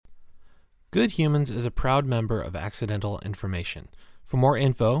Good Humans is a proud member of Accidental Information. For more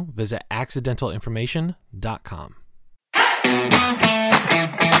info, visit accidentalinformation.com.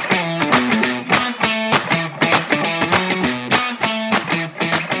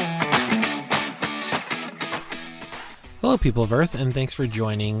 Hello, people of Earth, and thanks for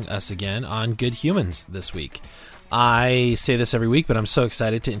joining us again on Good Humans this week. I say this every week, but I'm so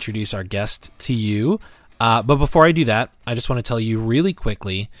excited to introduce our guest to you. But before I do that, I just want to tell you really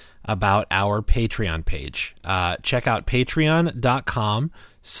quickly about our Patreon page. Check out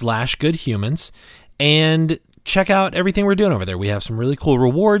patreon.com/goodhumans and check out everything we're doing over there. We have some really cool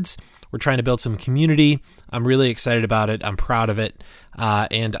rewards. We're trying to build some community. I'm really excited about it. I'm proud of it.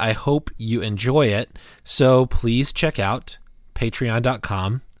 And I hope you enjoy it. So please check out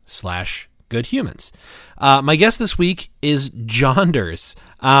patreon.com/goodhumans. My guest this week is Jonders.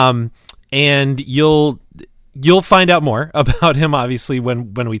 And you'll find out more about him, obviously,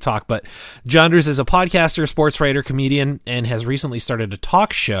 when we talk. But Jonders is a podcaster, sports writer, comedian, and has recently started a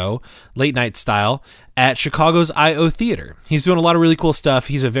talk show, late night style, at Chicago's I.O. Theater. He's doing a lot of really cool stuff.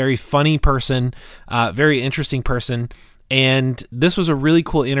 He's a very funny person, very interesting person. And this was a really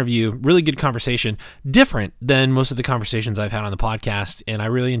cool interview, really good conversation, different than most of the conversations I've had on the podcast, and I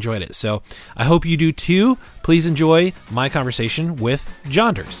really enjoyed it. So I hope you do too. Please enjoy my conversation with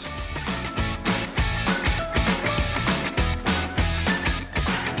Jonders.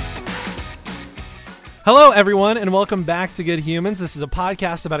 Hello, everyone, and welcome back to Good Humans. This is a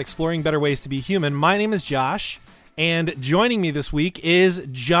podcast about exploring better ways to be human. My name is Josh, and joining me this week is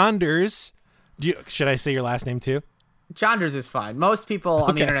Jonders. Should I say your last name too? Jonders is fine. Most people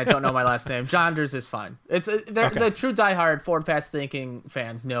on the internet don't know my last name. Jonders is fine. It's the true diehard Forward Past Thinking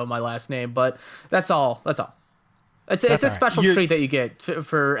fans know my last name, but that's all. It's a special treat that you get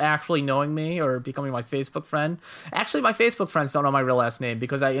for actually knowing me or becoming my Facebook friend. Actually, my Facebook friends don't know my real last name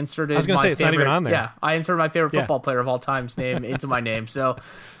because I inserted. I was going to say it's not even on there. Yeah, I inserted my favorite football player of all time's name into my name. So,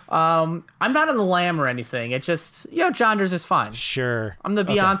 I'm not in the lamb or anything. It just Jonders is fine. Sure, I'm the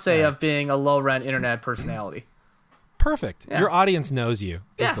Beyonce of being a low rent internet personality. Perfect. Yeah. Your audience knows you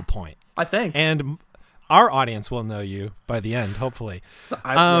is the point. I think. And our audience will know you by the end, hopefully.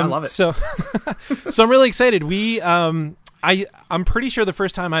 I love it. So I'm really excited. I'm pretty sure the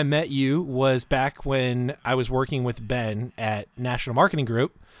first time I met you was back when I was working with Ben at National Marketing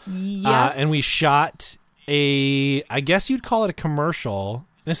Group. Yes. And we shot I guess you'd call it a commercial.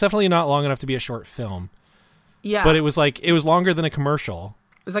 It's definitely not long enough to be a short film. Yeah. But it was longer than a commercial.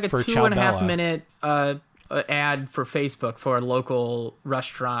 It was like a 2.5 minute ad for Facebook for a local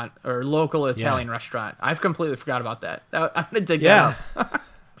restaurant or local Italian restaurant. I've completely forgot about that. I'm gonna dig that up.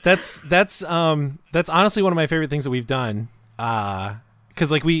 That's honestly one of my favorite things that we've done.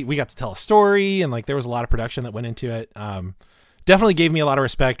 Because we got to tell a story and there was a lot of production that went into it. Definitely gave me a lot of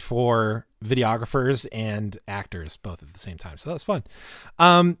respect for videographers and actors both at the same time. So that was fun.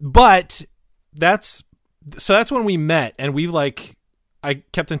 But that's when we met, and we've I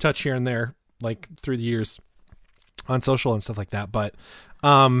kept in touch here and there through the years on social and stuff like that. But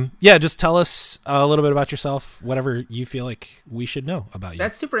just tell us a little bit about yourself, whatever you feel like we should know about you.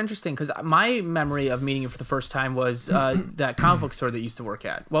 That's super interesting because my memory of meeting you for the first time was that comic book store that you used to work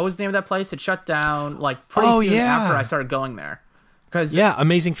at. What was the name of that place? It shut down pretty soon after I started going there.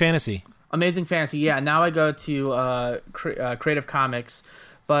 Amazing Fantasy. Amazing Fantasy. Yeah. Now I go to Creative Comics.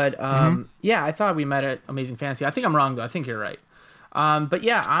 But I thought we met at Amazing Fantasy. I think I'm wrong though. I think you're right. But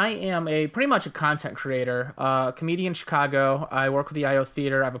yeah, I am pretty much a content creator, comedian in Chicago. I work with the I.O.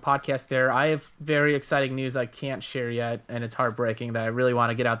 Theater. I have a podcast there. I have very exciting news I can't share yet, and it's heartbreaking that I really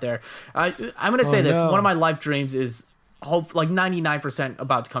want to get out there. I'm going to say this. One of my life dreams is 99%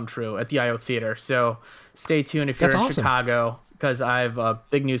 about to come true at the I.O. Theater. So stay tuned if you're in Chicago, because I have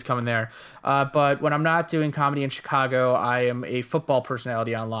big news coming there. But when I'm not doing comedy in Chicago, I am a football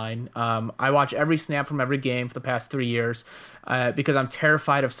personality online. I watch every snap from every game for the past 3 years because I'm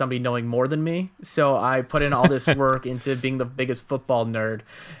terrified of somebody knowing more than me. So I put in all this work into being the biggest football nerd.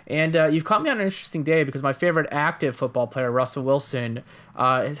 And you've caught me on an interesting day because my favorite active football player, Russell Wilson,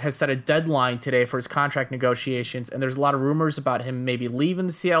 has set a deadline today for his contract negotiations, and there's a lot of rumors about him maybe leaving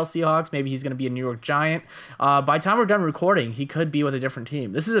the Seattle Seahawks. Maybe he's going to be a New York Giant. By the time we're done recording, he could be with a different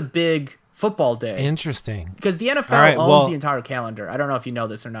team. This is a big football day. Interesting. Because the NFL owns the entire calendar. I don't know if you know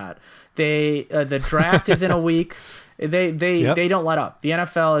this or not. The draft is in a week. They don't let up. The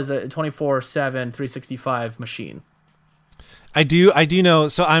NFL is a 24/7, 365 machine. I do know.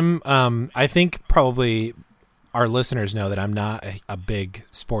 So I'm I think probably our listeners know that I'm not a big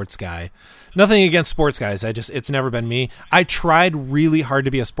sports guy. Nothing against sports guys. It's never been me. I tried really hard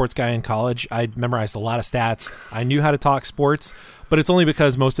to be a sports guy in college. I memorized a lot of stats. I knew how to talk sports, but it's only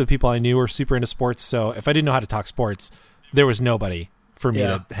because most of the people I knew were super into sports. So if I didn't know how to talk sports, there was nobody for me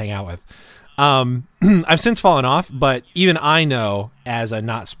to hang out with. I've since fallen off, but even I know as a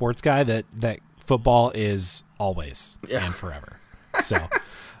not sports guy that football is always and forever. So,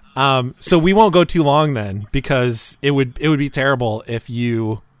 so we won't go too long then, because it would be terrible if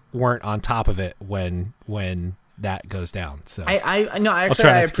you weren't on top of it when that goes down. So I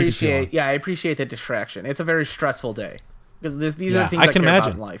appreciate the distraction. It's a very stressful day because these are the things I care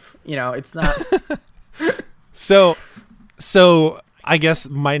about in life. It's not. So I guess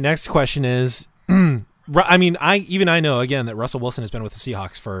my next question is, I mean, I know again that Russell Wilson has been with the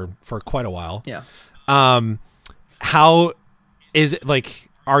Seahawks for quite a while. Yeah. How is it like?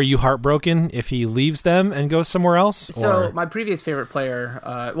 Are you heartbroken if he leaves them and goes somewhere else? So my previous favorite player,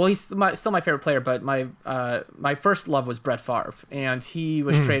 he's still my favorite player, but my first love was Brett Favre, and he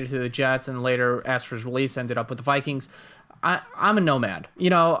was traded to the Jets and later asked for his release, ended up with the Vikings. I'm a nomad.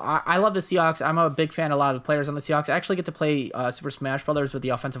 I love the Seahawks. I'm a big fan of a lot of the players on the Seahawks. I actually get to play Super Smash Brothers with the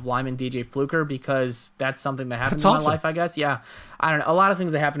offensive lineman DJ Fluker because that's something that happens in my life, I guess. Yeah. I don't know. A lot of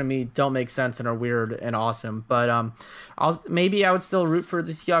things that happen to me don't make sense and are weird and awesome. But maybe I would still root for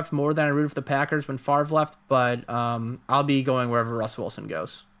the Seahawks more than I rooted for the Packers when Favre left. But I'll be going wherever Russell Wilson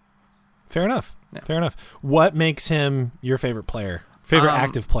goes. Fair enough. Yeah. Fair enough. What makes him your favorite player? Favorite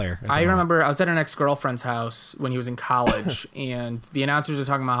active player? I remember I was at an ex-girlfriend's house when he was in college, and the announcers were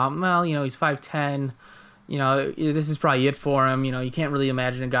talking about how, well, he's 5'10", this is probably it for him. You can't really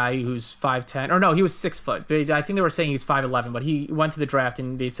imagine a guy who's 5'10", or no, he was 6 foot. But I think they were saying he was 5'11", but he went to the draft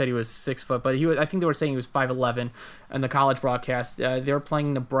and they said he was 6 foot, but I think they were saying he was 5'11", and the college broadcast, they were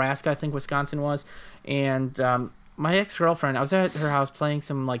playing Nebraska, I think Wisconsin was, and my ex-girlfriend, I was at her house playing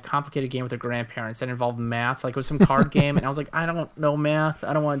some complicated game with her grandparents that involved math. It was some card game, and I was like, I don't know math.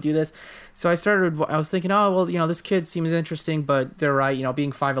 I don't want to do this. So I was thinking, oh, well, this kid seems interesting, but they're right.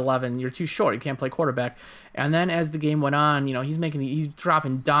 Being 5'11", you're too short. You can't play quarterback. And then as the game went on, he's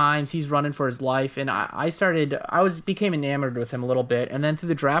dropping dimes. He's running for his life. And I became enamored with him a little bit. And then through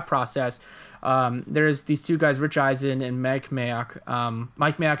the draft process, there's these two guys, Rich Eisen and Mike Mayock.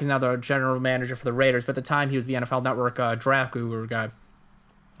 Mike Mayock is now the general manager for the Raiders, but at the time he was the NFL Network draft guru guy.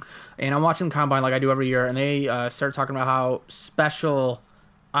 And I'm watching the combine like I do every year, and they start talking about how special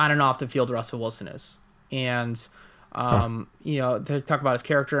on and off the field Russell Wilson is. And, they talk about his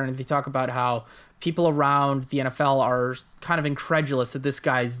character, and they talk about how people around the NFL are kind of incredulous that this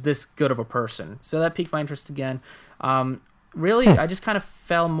guy's this good of a person. So that piqued my interest again. Really, I just kind of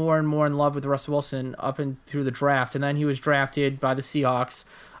fell more and more in love with Russell Wilson up and through the draft, and then he was drafted by the Seahawks.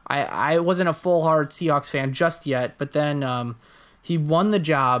 I wasn't a full-hearted Seahawks fan just yet, but then he won the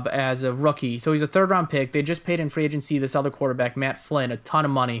job as a rookie. So he's a third-round pick. They just paid in free agency this other quarterback, Matt Flynn, a ton of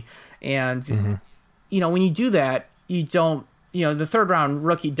money. And, when you do that, you don't, the third-round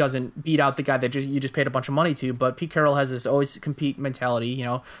rookie doesn't beat out the guy that you just paid a bunch of money to, but Pete Carroll has this always compete mentality.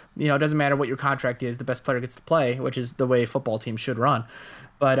 It doesn't matter what your contract is, the best player gets to play, which is the way football teams should run.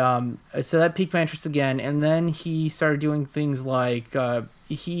 But so that piqued my interest again, and then he started doing things like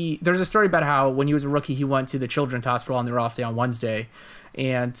there's a story about how when he was a rookie, he went to the Children's Hospital on their off day on Wednesday,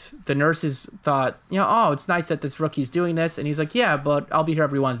 and the nurses thought, oh, it's nice that this rookie's doing this, and he's like, yeah, but I'll be here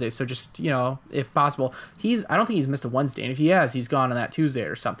every Wednesday, so just if possible. I don't think he's missed a Wednesday, and if he has, he's gone on that Tuesday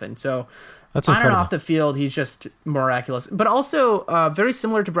or something. So that's on incredible. and off the field, he's just miraculous. But also very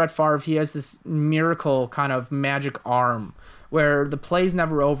similar to Brett Favre, he has this miracle kind of magic arm where the play's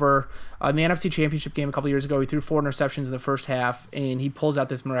never over. In the NFC Championship game a couple years ago, he threw 4 interceptions in the first half, and he pulls out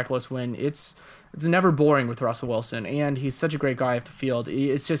this miraculous win. It's never boring with Russell Wilson, and he's such a great guy off the field.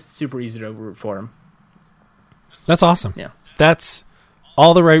 It's just super easy to root for him. That's awesome. Yeah, that's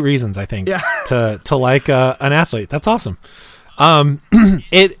all the right reasons, I think, to like an athlete. That's awesome.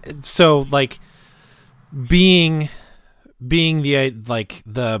 Being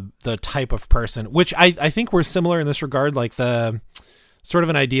the type of person, which I think we're similar in this regard, like the sort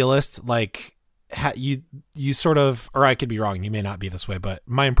of an idealist, like you sort of, or I could be wrong, you may not be this way, but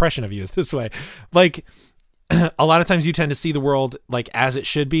my impression of you is this way. Like a lot of times you tend to see the world like as it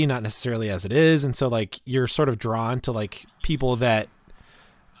should be, not necessarily as it is. And so like you're sort of drawn to like people that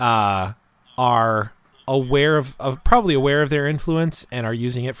are aware of probably aware of their influence and are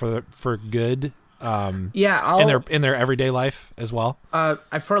using it for good in their everyday life as well.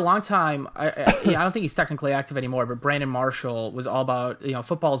 For a long time, I don't think he's technically active anymore, but Brandon Marshall was all about,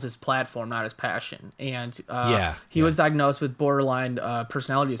 football is his platform, not his passion. And he was diagnosed with borderline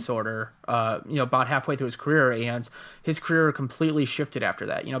personality disorder, about halfway through his career, and his career completely shifted after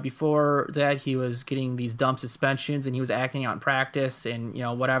that. Before that, he was getting these dumb suspensions, and he was acting out in practice and,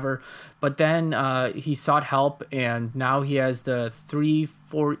 whatever. But then he sought help, and now he has the three.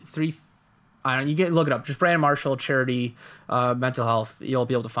 I don't know, you get look it up. Just Brandon Marshall charity, mental health. You'll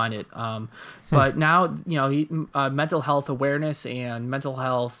be able to find it. But now, mental health awareness and mental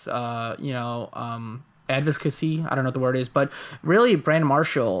health, advocacy. I don't know what the word is, but really, Brandon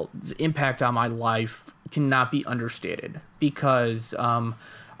Marshall's impact on my life cannot be understated because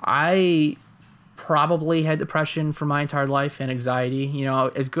I probably had depression for my entire life and anxiety.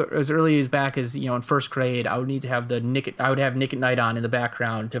 As early as back as in first grade, I would need to have Nick at Night on in the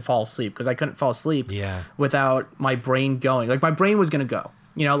background to fall asleep because I couldn't fall asleep without my brain going. Like my brain was gonna go.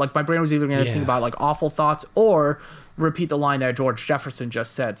 Like my brain was either gonna think about like awful thoughts or repeat the line that George Jefferson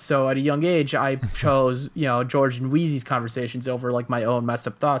just said. So at a young age, I chose George and Wheezy's conversations over like my own messed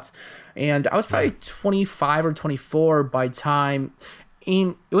up thoughts, and I was probably 25 or 24 by time.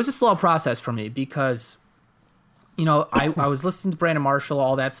 And it was a slow process for me because, I was listening to Brandon Marshall,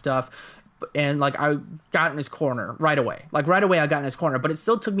 all that stuff, and like I got in his corner right away. Like right away I got in his corner, but it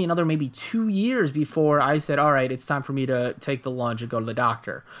still took me another maybe 2 years before I said, all right, it's time for me to take the lunge and go to the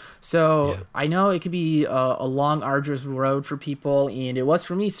doctor. So I know it could be a long, arduous road for people, and it was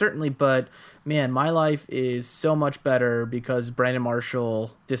for me certainly, but man, my life is so much better because Brandon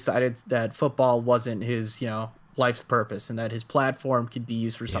Marshall decided that football wasn't his, life's purpose and that his platform could be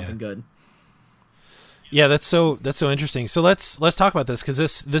used for something good. Yeah, that's so interesting. So let's talk about this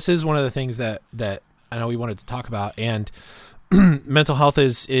because this is one of the things that I know we wanted to talk about, and mental health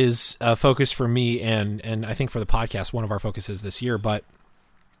is a focus for me and I think for the podcast, one of our focuses this year. But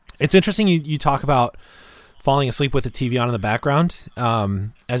it's interesting you talk about falling asleep with the TV on in the background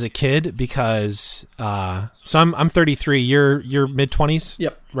as a kid because so I'm 33. You're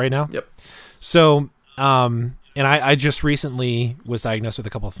mid-20s right now. Yep. So and I just recently was diagnosed with a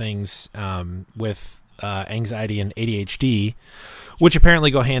couple of things with anxiety and ADHD, which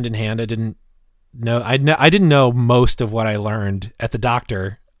apparently go hand in hand. I didn't know. I didn't know most of what I learned at the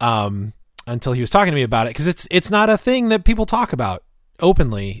doctor until he was talking to me about it, because it's not a thing that people talk about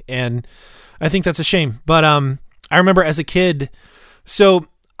openly, and I think that's a shame. But I remember as a kid, so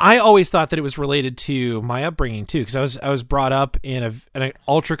I always thought that it was related to my upbringing too, because I was brought up in an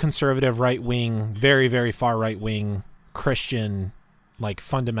ultra conservative right wing, very very far right wing Christian, like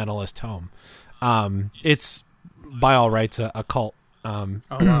fundamentalist home. It's by all rights a cult,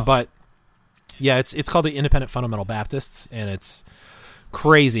 wow. But yeah, it's called the Independent Fundamental Baptists, and it's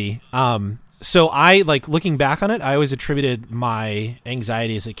crazy. So I like looking back on it, I always attributed my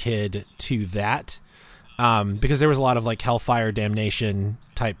anxiety as a kid to that. Because there was a lot of like hellfire damnation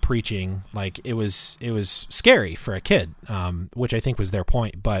type preaching. Like it was scary for a kid, which I think was their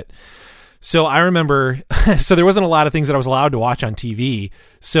point. But so I remember, so there wasn't a lot of things that I was allowed to watch on TV.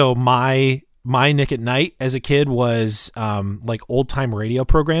 So my Nick at Night as a kid was, like old time radio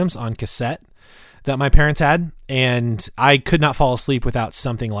programs on cassette that my parents had. And I could not fall asleep without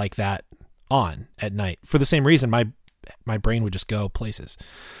something like that on at night for the same reason. My brain would just go places.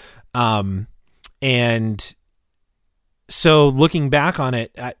 And so looking back on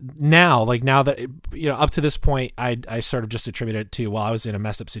it now that, up to this point, I sort of just attributed it to, well, I was in a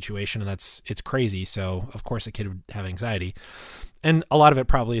messed up situation and it's crazy. So of course a kid would have anxiety, and a lot of it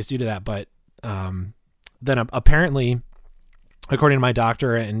probably is due to that. But, then apparently, according to my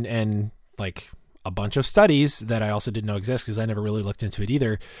doctor and like a bunch of studies that I also didn't know exist, because I never really looked into it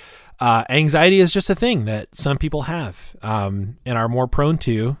either. Anxiety is just a thing that some people have, and are more prone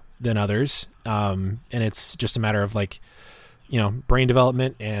to than others. And it's just a matter of like, brain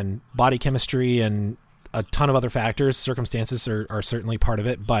development and body chemistry and a ton of other factors. Circumstances are certainly part of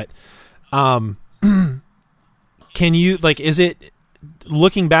it, but, can you like, is it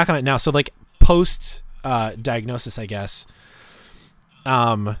looking back on it now? So like post, diagnosis, I guess.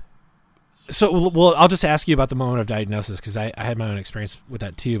 So, well, I'll just ask you about the moment of diagnosis, because I had my own experience with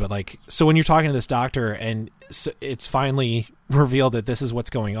that too. But like, so when you're talking to this doctor and it's finally revealed that this is what's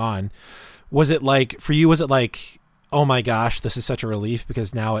going on, was it like, for you, was it like, oh my gosh, this is such a relief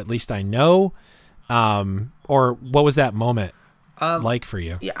because now at least I know? Or what was that moment? like for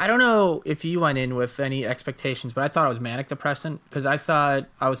you? Yeah, I don't know if you went in with any expectations, but I thought I was manic depressant because I thought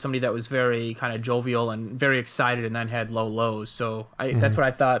I was somebody that was very kind of jovial and very excited and then had low lows. So that's what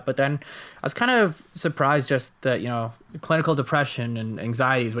I thought. But then I was kind of surprised just that, clinical depression and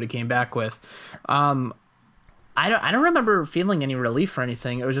anxiety is what he came back with. I don't remember feeling any relief or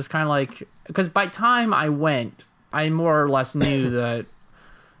anything. It was just kind of like, because by the time I went, I more or less knew that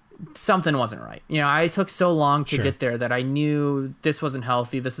something wasn't right. I took so long to get there that I knew this wasn't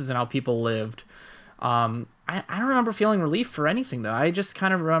healthy. This isn't how people lived. I don't remember feeling relief for anything though. I just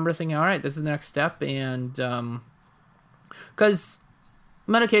kind of remember thinking, all right, this is the next step. And, cause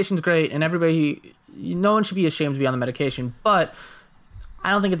medication's great and everybody, no one should be ashamed to be on the medication, but I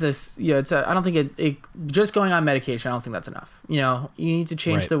don't think I don't think it just going on medication, I don't think that's enough. You need to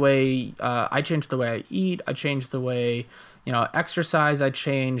change the way, I changed the way I eat. I changed the way, exercise. I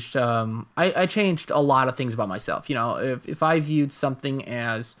changed, I changed a lot of things about myself. If I viewed something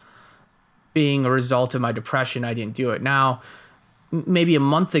as being a result of my depression, I didn't do it. Now, maybe a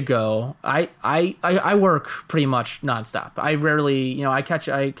month ago, I work pretty much nonstop. I rarely, I catch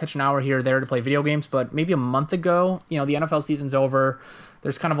an hour here or there to play video games, but maybe a month ago, the NFL season's over.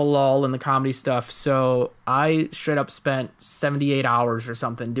 There's kind of a lull in the comedy stuff. So I straight up spent 78 hours or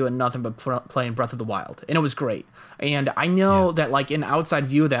something doing nothing but playing Breath of the Wild. And it was great. And I know that like an outside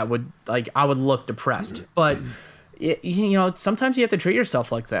view of that would like, I would look depressed, but sometimes you have to treat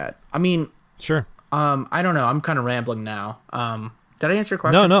yourself like that. I mean, sure. I don't know. I'm kind of rambling now. Did I answer your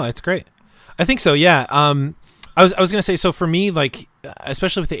question? No, it's great. I think so. Yeah. I was going to say, so for me, like,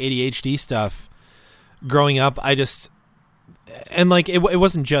 especially with the ADHD stuff growing up, and like, it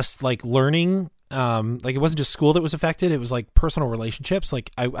wasn't just like learning, like it wasn't just school that was affected. It was like personal relationships.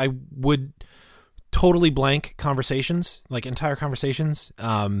 Like I would totally blank conversations, like entire conversations.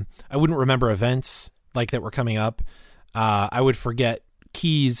 I wouldn't remember events like that were coming up. I would forget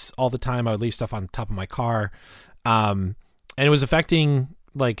keys all the time. I would leave stuff on top of my car. And it was affecting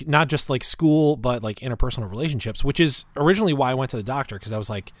like, not just like school, but like interpersonal relationships, which is originally why I went to the doctor. Cause I was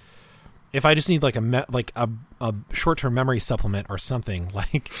like, if I just need like a short-term memory supplement or something,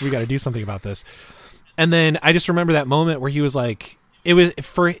 like we got to do something about this. And then I just remember that moment where he was like,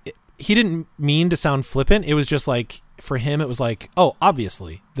 he didn't mean to sound flippant. It was just like, for him, it was like, oh,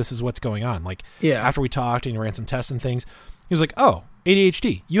 obviously this is what's going on. Like after we talked and he ran some tests and things, he was like, oh,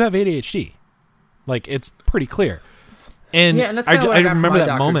 ADHD, you have ADHD. Like it's pretty clear. And that's kind of what I remember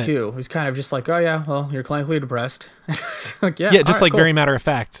that moment too. Who's kind of just like, oh yeah, well, you're clinically depressed. Like, just right, like cool. Very matter of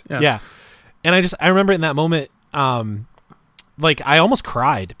fact. Yeah. And I remember in that moment, like I almost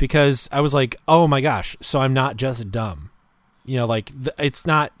cried because I was like, oh my gosh, so I'm not just dumb, like it's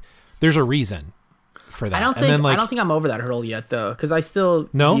not, there's a reason for that. I don't think I'm over that hurdle yet though. Cause I still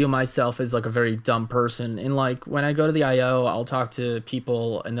view myself as like a very dumb person. And like when I go to the IO, I'll talk to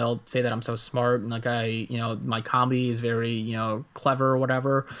people and they'll say that I'm so smart. And like my comedy is very, clever or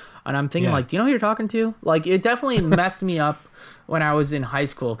whatever. And I'm thinking like, do you know who you're talking to? Like it definitely messed me up when I was in high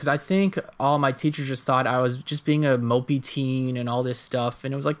school. Cause I think all my teachers just thought I was just being a mopey teen and all this stuff.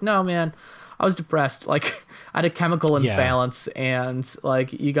 And it was like, no, man, I was depressed. Like I had a chemical imbalance and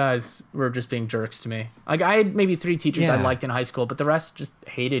like you guys were just being jerks to me. Like I had maybe 3 teachers I liked in high school, but the rest just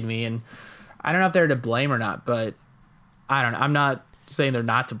hated me. And I don't know if they're to blame or not, but I don't know. I'm not saying they're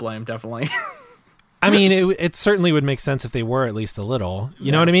not to blame, definitely. I mean, it certainly would make sense if they were at least a little,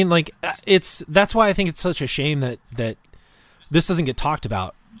 you know what I mean? Like that's why I think it's such a shame that this doesn't get talked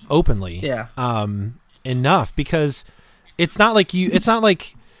about openly. Enough, because it's not like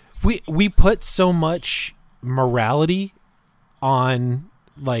we put so much morality on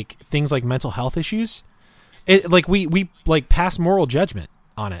like things like mental health issues. It like we like pass moral judgment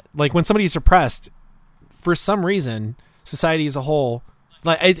on it. Like when somebody's depressed, for some reason, society as a whole,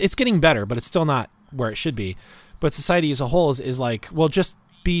 like it's getting better, but it's still not where it should be. But society as a whole is like, well, just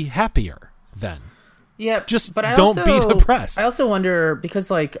be happier then. Yeah, but don't be depressed. I also wonder because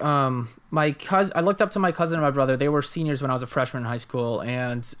like my cousin, I looked up to my cousin and my brother. They were seniors when I was a freshman in high school,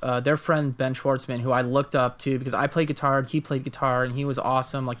 and their friend Ben Schwartzman, who I looked up to because I played guitar and he played guitar, and he was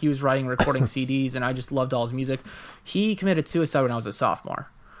awesome. Like he was writing, recording CDs, and I just loved all his music. He committed suicide when I was a sophomore,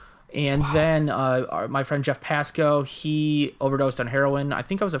 and then my friend Jeff Pasco, he overdosed on heroin. I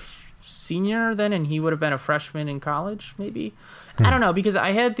think I was a senior then, and he would have been a freshman in college, maybe. I don't know, because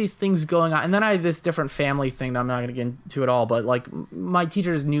I had these things going on, and then I had this different family thing that I'm not going to get into at all, but like my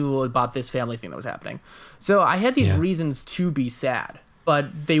teachers knew about this family thing that was happening. So I had these reasons to be sad,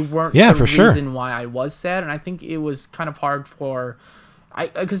 but they weren't the reason why I was sad, and I think it was kind of hard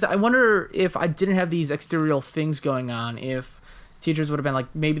because I wonder if I didn't have these exterior things going on, if teachers would have been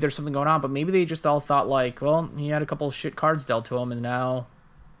like, maybe there's something going on, but maybe they just all thought like, well, he had a couple of shit cards dealt to him, and now,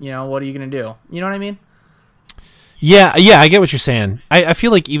 what are you gonna do? You know what I mean? Yeah, I get what you're saying. I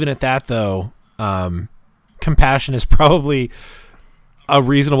feel like even at that though, compassion is probably a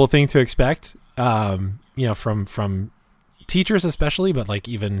reasonable thing to expect. From teachers especially, but like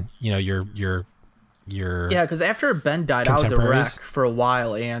even your yeah, because after Ben died, I was a rec for a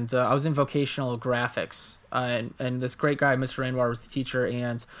while, and I was in vocational graphics, and this great guy, Mr. Anwar, was the teacher,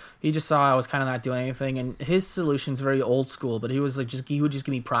 and he just saw I was kind of not doing anything, and his solution's very old school, but he was like he would just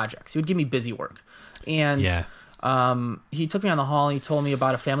give me projects, he would give me busy work, and he took me on the hall and he told me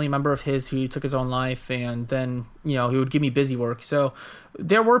about a family member of his who took his own life, and then he would give me busy work. So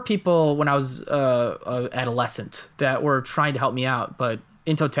there were people when I was a adolescent that were trying to help me out, but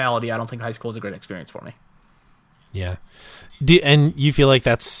in totality, I don't think high school is a great experience for me. Yeah. And you feel like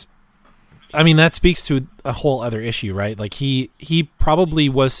that speaks to a whole other issue, right? Like he probably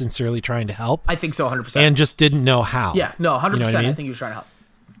was sincerely trying to help. I think so, 100%. And just didn't know how. Yeah, no, 100%. You know what I mean? I think he was trying to help.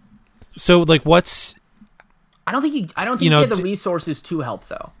 So like I don't think he had the resources to help,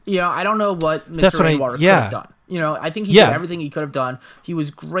 though. I don't know what Mr. Anwar could have done. I think he did everything he could have done. He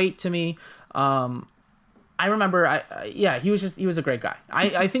was great to me. I remember, he was a great guy.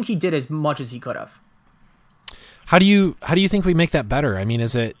 I think he did as much as he could have. How do you think we make that better? I mean,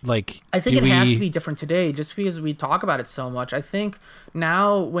 is it like, I think it has to be different today just because we talk about it so much. I think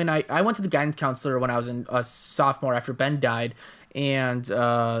now when I went to the guidance counselor when I was a sophomore after Ben died, and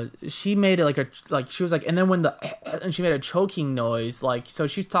she made it she was like, and then and she made a choking noise, like, so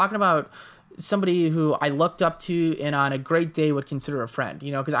she's talking about somebody who I looked up to and on a great day would consider a friend,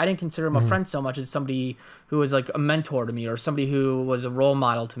 because I didn't consider him a friend so much as somebody who was like a mentor to me or somebody who was a role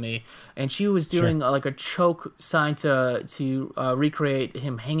model to me. And she was doing like a choke sign to recreate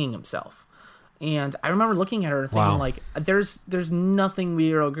him hanging himself. And I remember looking at her thinking like, there's nothing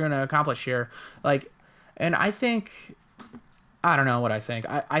we are going to accomplish here. Like, and I don't know what I think.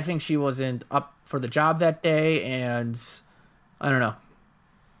 I think she wasn't up for the job that day, and I don't know.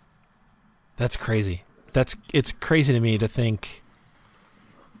 That's crazy. It's crazy to me to think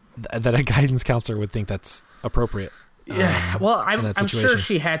that a guidance counselor would think that's appropriate. Yeah. Well, I'm sure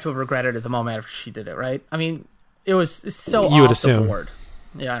she had to have regretted it at the moment after she did it, right? I mean, it was so you would assume. The board.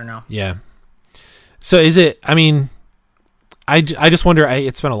 Yeah, I don't know. Yeah. So is it? I mean, I just wonder.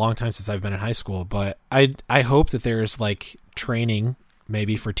 It's been a long time since I've been in high school, but I hope that there's like training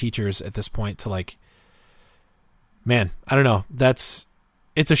maybe for teachers at this point to like. Man, I don't know.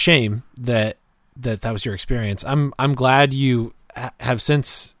 It's a shame that was your experience. I'm glad you have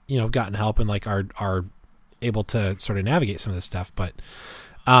since gotten help and like are able to sort of navigate some of this stuff. But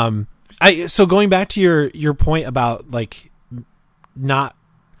so going back to your point about like not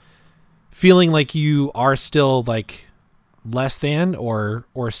feeling like you are still like less than or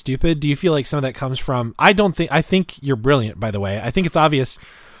stupid. Do you feel like some of that comes from? I think you're brilliant. By the way, I think it's obvious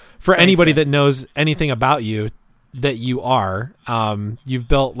for anybody that knows anything about you that you are. You've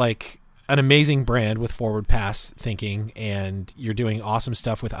built like an amazing brand with Forward Pass Thinking, and you're doing awesome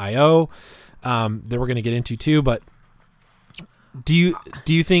stuff with IO that we're going to get into too. But do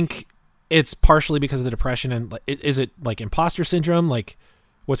you think it's partially because of the depression, and is it like imposter syndrome? Like,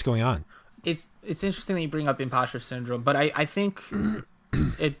 what's going on? It's interesting that you bring up imposter syndrome, but I think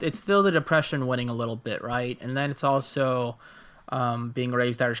it's still the depression winning a little bit, right? And then it's also being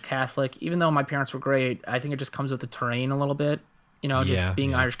raised Irish Catholic. Even though my parents were great, I think it just comes with the terrain a little bit. Just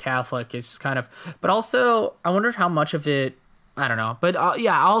being Irish Catholic is just kind of. But also, I wondered how much of it. I don't know, but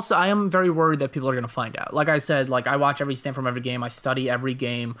also I am very worried that people are going to find out. Like I said, like I watch every stand from every game, I study every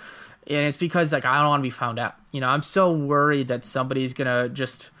game, and it's because like I don't want to be found out. I'm so worried that somebody's gonna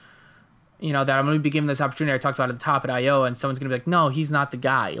just. That I'm going to be given this opportunity I talked about at the top at IO, and someone's going to be like, no, he's not the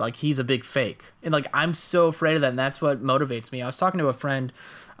guy. Like, he's a big fake. And, like, I'm so afraid of that, and that's what motivates me. I was talking to a friend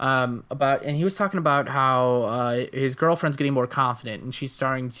and he was talking about how his girlfriend's getting more confident, and she's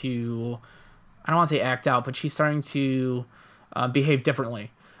starting to, I don't want to say act out, but she's starting to behave differently.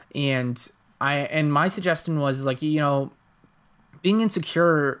 And my suggestion was, like, being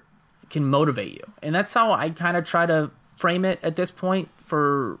insecure can motivate you. And that's how I kind of try to frame it at this point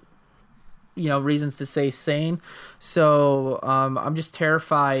for reasons to stay sane. So I'm just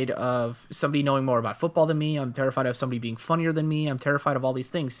terrified of somebody knowing more about football than me. I'm terrified of somebody being funnier than me. I'm terrified of all these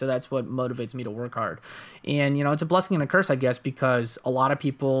things. So that's what motivates me to work hard. And, it's a blessing and a curse, I guess, because a lot of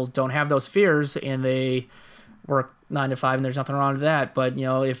people don't have those fears and they work 9 to 5 and there's nothing wrong with that. But,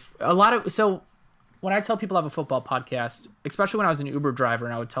 when I tell people I have a football podcast, especially when I was an Uber driver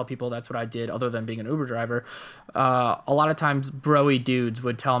and I would tell people that's what I did other than being an Uber driver, a lot of times bro-y dudes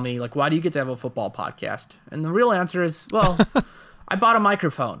would tell me, like, why do you get to have a football podcast? And the real answer is, well, I bought a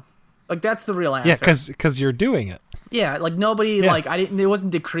microphone. Like, that's the real answer. Yeah, because you're doing it. Yeah, like nobody, like it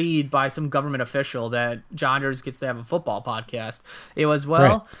wasn't decreed by some government official that Jonders gets to have a football podcast. It was,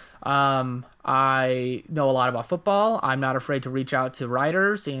 I know a lot about football. I'm not afraid to reach out to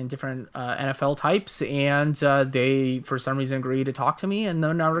writers and different NFL types, and they, for some reason, agree to talk to me, and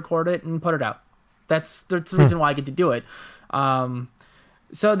then I'll record it and put it out. That's the reason why I get to do it.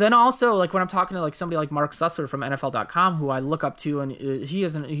 So then also, like, when I'm talking to like somebody like Mark Sussler from NFL.com, who I look up to, and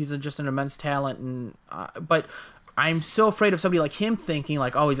he's just an immense talent, and but I'm so afraid of somebody like him thinking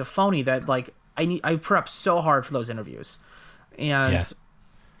like, oh, he's a phony, that like I prep so hard for those interviews. And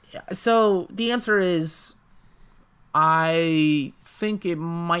so the answer is, I think it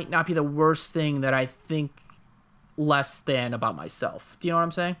might not be the worst thing that I think less than about myself. Do you know what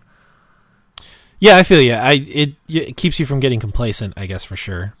I'm saying? Yeah, I feel you. It keeps you from getting complacent, I guess, for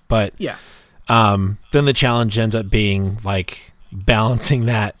sure. But yeah, then the challenge ends up being like balancing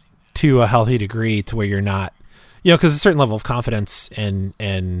that to a healthy degree, to where you're not, because a certain level of confidence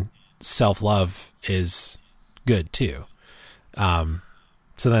and self-love is good too.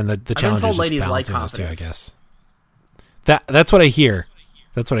 So then the challenge is just balancing those two, I guess. That's what I hear.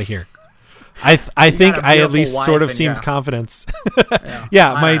 That's what I hear. I think I at least sort of seemed confidence.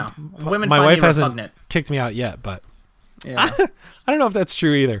 Yeah, my wife hasn't repugnant. Kicked me out yet, but I don't know if that's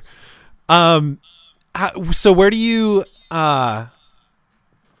true either. So where do you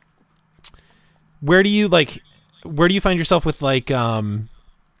find yourself with like do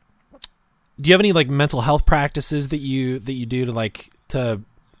you have any like mental health practices that you do to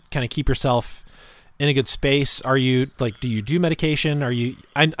kind of keep yourself in a good space? Are you like, do you do medication? Are you,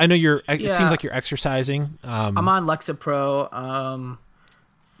 I know it seems like you're exercising. I'm on Lexapro.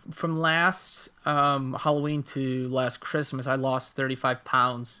 From last Halloween to last Christmas, I lost 35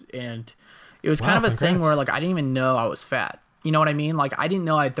 pounds, and it was kind of a thing where like, I didn't even know I was fat. You know what I mean? Like, I didn't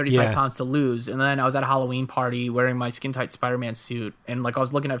know I had 35 pounds to lose. And then I was at a Halloween party wearing my skin tight Spider-Man suit. And like, I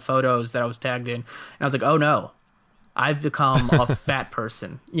was looking at photos that I was tagged in, and I was like, oh no, I've become a fat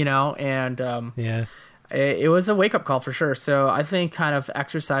person, and it was a wake-up call for sure. So I think kind of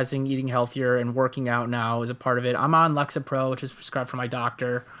exercising, eating healthier, and working out now is a part of it. I'm on Lexapro, which is prescribed from my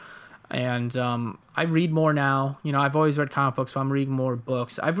doctor, and I read more now. I've always read comic books, but I'm reading more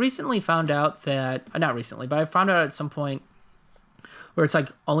books. I've recently found out that, not recently, but I found out at some point where it's like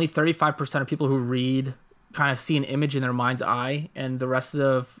only 35% of people who read kind of see an image in their mind's eye, and the rest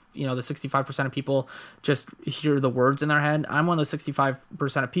of the 65% of people just hear the words in their head. I'm one of those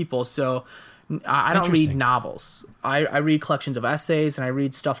 65% of people, so I don't read novels. I read collections of essays, and I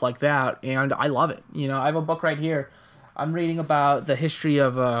read stuff like that, and I love it. I have a book right here. I'm reading about the history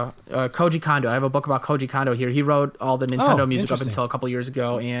of Koji Kondo. I have a book about Koji Kondo here. He wrote all the Nintendo music up until a couple years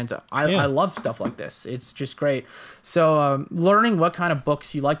ago, and I love stuff like this. It's just great. So learning what kind of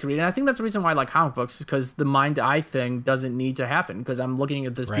books you like to read, and I think that's the reason why I like comic books, is because the mind-eye thing doesn't need to happen, because I'm looking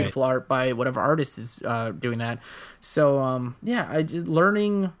at this beautiful art by whatever artist is doing that. So I just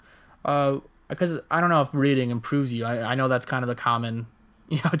learning, because I don't know if reading improves you. I know that's kind of the common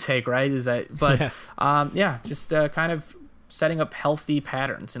take, right? Is that, but just kind of setting up healthy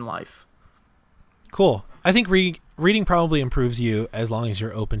patterns in life. Cool. I think reading probably improves you as long as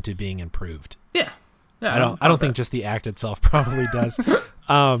you're open to being improved. Yeah. I don't think just the act itself probably does.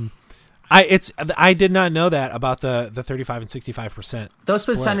 I did not know that about the 35 and 65%. Those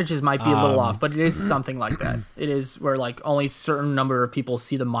split. Percentages might be a little off, but it is something like that. It is where like only a certain number of people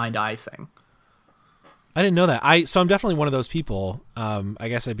see the mind-eye thing. I didn't know that. So I'm definitely one of those people. I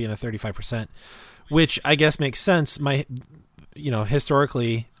guess I'd be in the 35%, which I guess makes sense.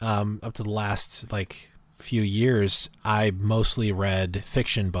 Historically, up to the last like few years, I mostly read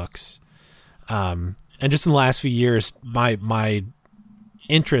fiction books. And just in the last few years, my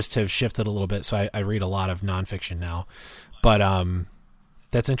interests have shifted a little bit. So I read a lot of nonfiction now, but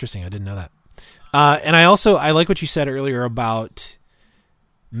that's interesting. I didn't know that. And I like what you said earlier about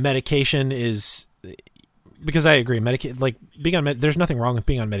medication is, because I agree, there's nothing wrong with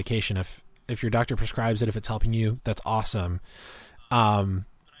being on medication if your doctor prescribes it, if it's helping you, that's awesome.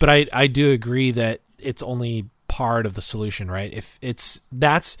 But I do agree that it's only part of the solution, right?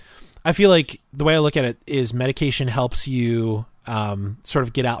 I feel like the way I look at it is medication helps you sort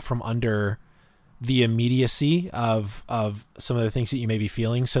of get out from under the immediacy of some of the things that you may be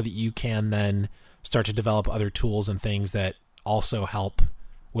feeling, so that you can then start to develop other tools and things that also help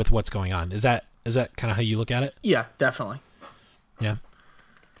with what's going on. Is that kind of how you look at it? Yeah, definitely. Yeah.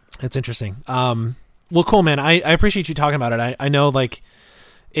 It's interesting. Well, cool, man. I appreciate you talking about it. I know like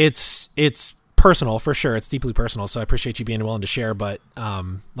it's personal for sure. It's deeply personal. So I appreciate you being willing to share, but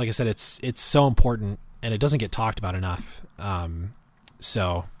like I said, it's so important, and it doesn't get talked about enough.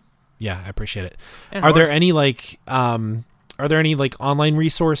 So yeah, I appreciate it. And Are there any online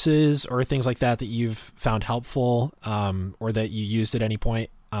resources or things like that you've found helpful, or that you used at any point,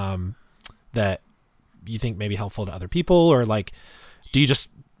 that you think may be helpful to other people? Or like,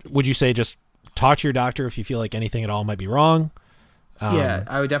 would you say just talk to your doctor if you feel like anything at all might be wrong? Yeah,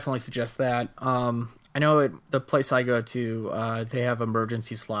 I would definitely suggest that. I know the place I go to, they have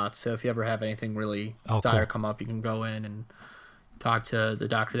emergency slots. So if you ever have anything really dire come up, you can go in and talk to the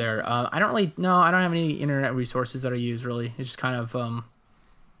doctor there. I don't have any internet resources that I use really. It's just kind of, I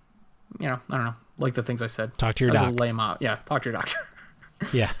don't know, like the things I said. Talk to your doc. Lay 'em out. Yeah, talk to your doctor.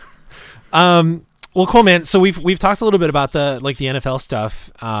 Yeah. Well, cool, man. So we've talked a little bit about the NFL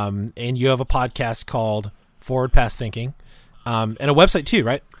stuff, and you have a podcast called Forward Pass Thinking, and a website too,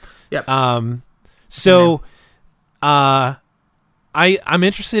 right? Yep. So, I'm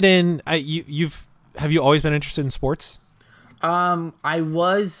interested in have you always been interested in sports? I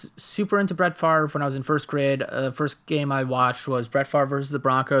was super into Brett Favre when I was in first grade. The first game I watched was Brett Favre versus the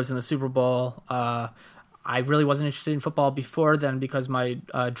Broncos in the Super Bowl. I really wasn't interested in football before then because my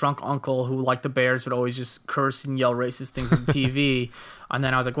drunk uncle who liked the Bears would always just curse and yell racist things on the TV. And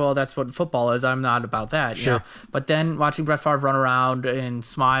then I was like, well, that's what football is. I'm not about that. Sure. You know? But then watching Brett Favre run around and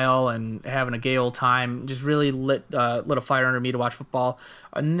smile and having a gay old time just really lit a fire under me to watch football.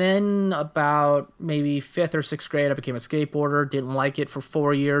 And then about maybe 5th or 6th grade, I became a skateboarder. Didn't like it for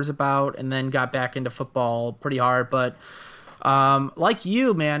 4 years and then got back into football pretty hard. But like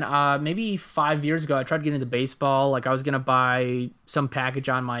you, man, maybe 5 years ago, I tried to get into baseball. Like I was going to buy some package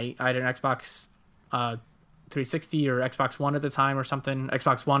I had an Xbox 360 or Xbox One at the time or something,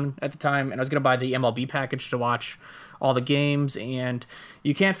 Xbox One at the time. And I was going to buy the MLB package to watch all the games. And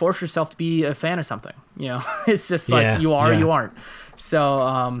you can't force yourself to be a fan of something, you know, it's just like you are, or you aren't. So,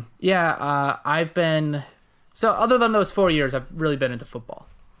 other than those 4 years, I've really been into football.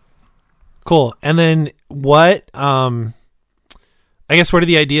 Cool. And then what, I guess where did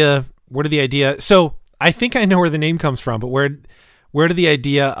the idea, so I think I know where the name comes from, but where did the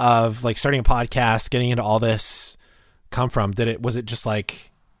idea of like starting a podcast, getting into all this come from? Was it just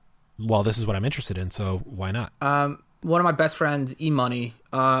like, well, this is what I'm interested in, so why not? One of my best friends, E-Money,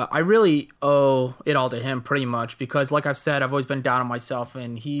 I really owe it all to him pretty much because like I've said, I've always been down on myself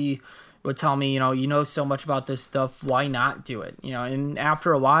and he would tell me, you know so much about this stuff, why not do it? You know, and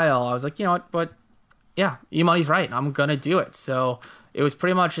after a while I was like, you know what, but yeah, E-Money's right. I'm going to do it. So it was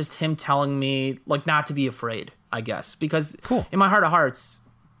pretty much just him telling me like not to be afraid, I guess, because in my heart of hearts,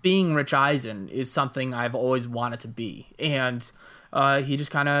 being Rich Eisen is something I've always wanted to be. And he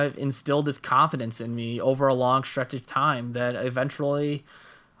just kind of instilled this confidence in me over a long stretch of time that eventually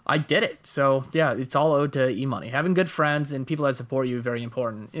I did it. So yeah, it's all owed to E-Money. Having good friends and people that support you is very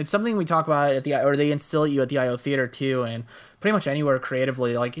important. It's something we talk about or they instill you at the IO Theater too, and pretty much anywhere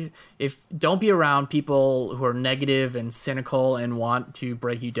creatively. Like don't be around people who are negative and cynical and want to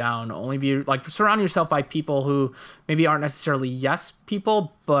break you down. Only be like, surround yourself by people who maybe aren't necessarily yes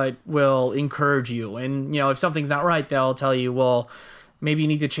people, but will encourage you. And, if something's not right, they'll tell you, well, maybe you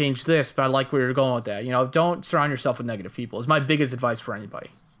need to change this, but I like where you're going with that. Don't surround yourself with negative people is my biggest advice for anybody.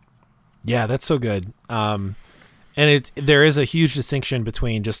 Yeah, that's so good. And there is a huge distinction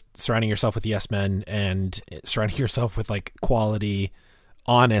between just surrounding yourself with yes men and surrounding yourself with like quality,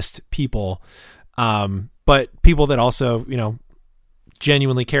 honest people. But people that also,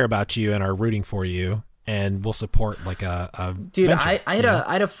 genuinely care about you and are rooting for you and will support like a dude. Venture, I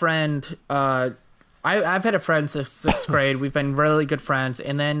had a friend, I've had a friend since 6th grade. We've been really good friends.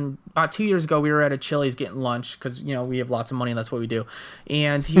 And then about 2 years ago, we were at a Chili's getting lunch because, we have lots of money and that's what we do.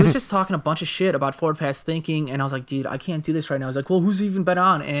 And he was just talking a bunch of shit about forward pass thinking. And I was like, dude, I can't do this right now. I was like, well, who's even been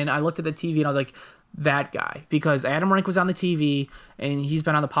on? And I looked at the TV and I was like, that guy. Because Adam Rank was on the TV and he's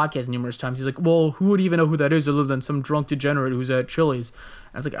been on the podcast numerous times. He's like, well, who would even know who that is other than some drunk degenerate who's at Chili's?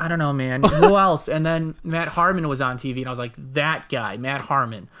 I was like, I don't know, man. Who else? And then Matt Harmon was on TV and I was like, that guy, Matt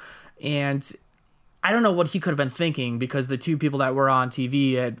Harmon. And I don't know what he could have been thinking because the two people that were on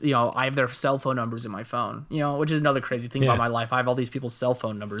TV had, I have their cell phone numbers in my phone, which is another crazy thing about my life. I have all these people's cell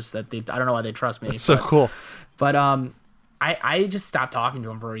phone numbers that I don't know why they trust me. That's so cool. But I just stopped talking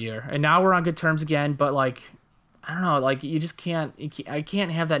to him for a year and now we're on good terms again. But like, I don't know, like you just can't, I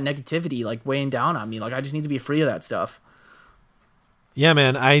can't have that negativity like weighing down on me. Like I just need to be free of that stuff. Yeah,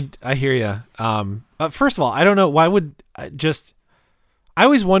 man. I hear you. First of all, I don't know why would I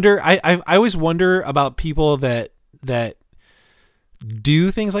always wonder. I always wonder about people that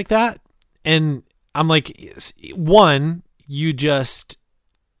do things like that, and I'm like, one, you just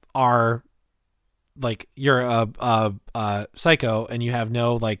are like you're a psycho and you have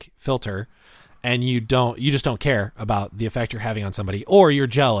no like filter, and you just don't care about the effect you're having on somebody, or you're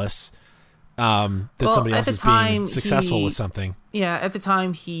jealous that somebody else is being successful with something. Yeah, at the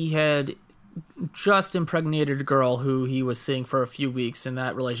time he had just impregnated a girl who he was seeing for a few weeks, and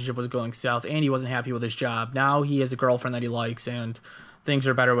that relationship was going south, and he wasn't happy with his job. Now he has a girlfriend that he likes, and things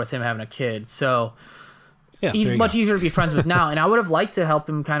are better with him having a kid. So yeah, he's much easier to be friends with now, and I would have liked to help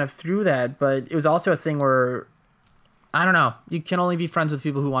him kind of through that, but it was also a thing where, I don't know, you can only be friends with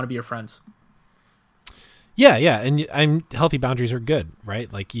people who want to be your friends. Yeah, and healthy boundaries are good,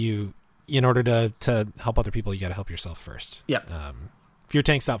 right? Like in order to help other people, you got to help yourself first. Yeah. If your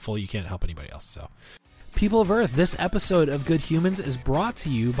tank's not full, you can't help anybody else. So, people of Earth, this episode of Good Humans is brought to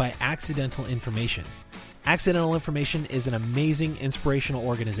you by Accidental Information. Accidental Information is an amazing, inspirational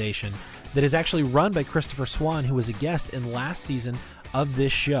organization that is actually run by Christopher Swan, who was a guest in last season of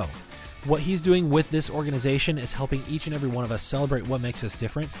this show. What he's doing with this organization is helping each and every one of us celebrate what makes us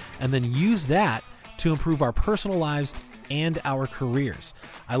different, and then use that to improve our personal lives and our careers.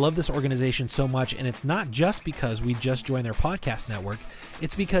 I love this organization so much, and it's not just because we just joined their podcast network.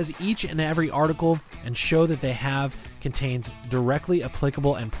 It's because each and every article and show that they have contains directly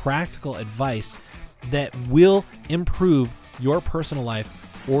applicable and practical advice that will improve your personal life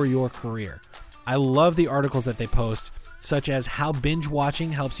or your career. I love the articles that they post, such as how binge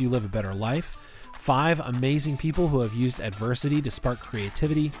watching helps you live a better life, 5 amazing people who have used adversity to spark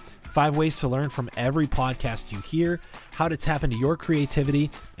creativity, 5 ways to learn from every podcast you hear, how to tap into your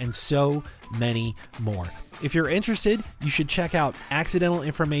creativity, and so many more. If you're interested, you should check out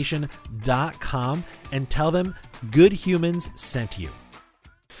accidentalinformation.com and tell them Good Humans sent you.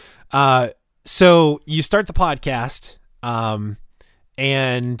 So you start the podcast,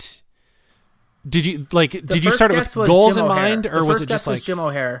 and did you start it with goals in mind, or was it just like Jim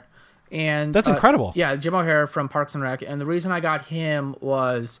O'Hare? And that's incredible. Yeah, Jim O'Hare from Parks and Rec. And the reason I got him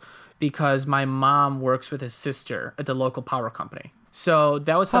was because my mom works with his sister at the local power company. So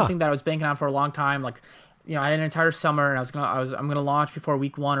that was something that I was banking on for a long time. Like, you know, I had an entire summer, and I'm gonna launch before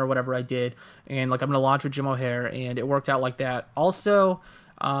week 1 or whatever I did, and like I'm gonna launch with Jim O'Hare, and it worked out like that. Also,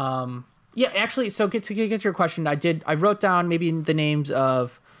 actually, so get to your question, I wrote down maybe the names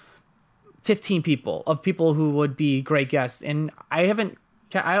of 15 people who would be great guests, and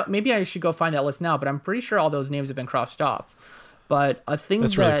maybe I should go find that list now, but I'm pretty sure all those names have been crossed off. But a thing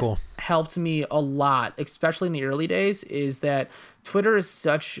that really cool. helped me a lot, especially in the early days, is that Twitter is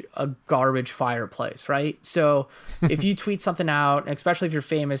such a garbage fireplace, right? So if you tweet something out, especially if you're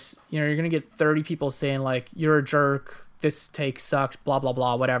famous, you know, you're going to get 30 people saying like, you're a jerk, this take sucks, blah, blah,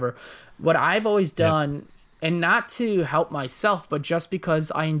 blah, whatever. What I've always done, and not to help myself, but just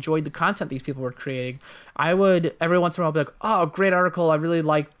because I enjoyed the content these people were creating, I would every once in a while be like, oh, great article. I really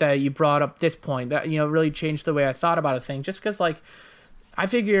like that you brought up this point. That, you know, really changed the way I thought about a thing. Just because, like, I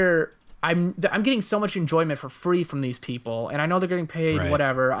figure I'm getting so much enjoyment for free from these people, and I know they're getting paid, right,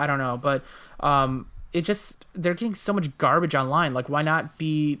 whatever. I don't know, but they're getting so much garbage online. Like, why not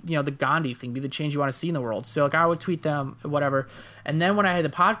be, you know, the Gandhi thing, be the change you want to see in the world? So like, I would tweet them, whatever, and then when I had the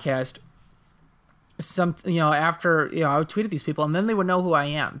podcast, after, you know, I would tweet at these people, and then they would know who I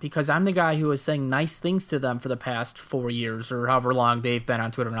am, because I'm the guy who was saying nice things to them for the past 4 years or however long they've been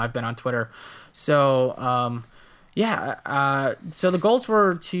on Twitter and I've been on Twitter. So, so the goals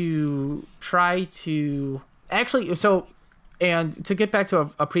were to try to and to get back to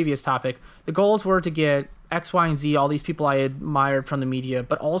a previous topic, the goals were to get X, Y, and Z, all these people I admired from the media,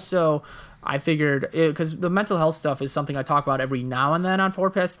 but also I figured, because the mental health stuff is something I talk about every now and then on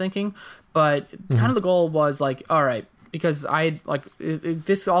Forward Pass Thinking, but kind of the goal was like, all right, because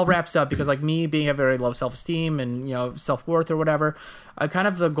this all wraps up because like me being a very low self-esteem and, you know, self-worth or whatever, kind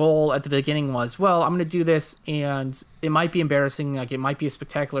of the goal at the beginning was, well, I'm going to do this and it might be embarrassing, like it might be a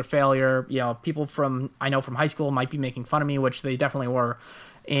spectacular failure, you know, people I know from high school might be making fun of me, which they definitely were,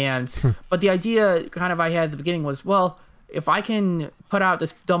 and but the idea kind of I had at the beginning was, well, if I can put out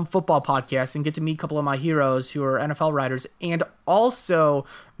this dumb football podcast and get to meet a couple of my heroes who are NFL writers, and also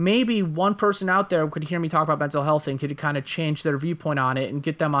maybe one person out there could hear me talk about mental health and could kind of change their viewpoint on it and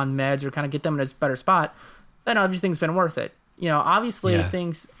get them on meds or kind of get them in a better spot, then everything's been worth it. You know, obviously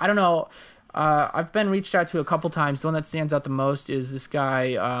things, I don't know, I've been reached out to a couple times. The one that stands out the most is this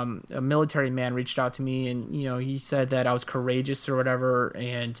guy, a military man reached out to me, and, you know, he said that I was courageous or whatever,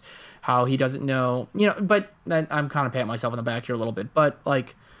 and how he doesn't know, you know, but I'm kind of patting myself on the back here a little bit, but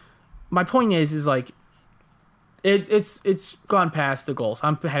like my point is like it's gone past the goals.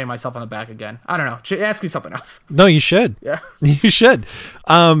 I'm patting myself on the back again. I don't know. Ask me something else. No, you should. Yeah, you should.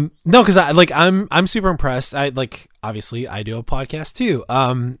 No, because I'm super impressed. Obviously I do a podcast too.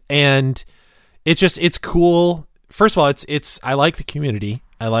 And it's cool. First of all, I like the community.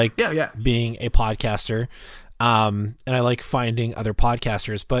 I like Yeah. being a podcaster. And I like finding other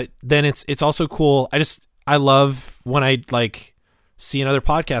podcasters, but then it's also cool. I love when I like see another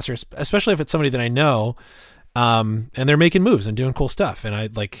podcaster, especially if it's somebody that I know, and they're making moves and doing cool stuff. And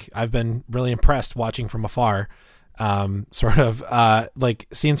I've been really impressed watching from afar, sort of, like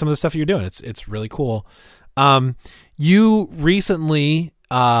seeing some of the stuff you're doing. It's really cool. You recently,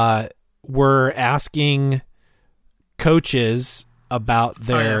 were asking coaches about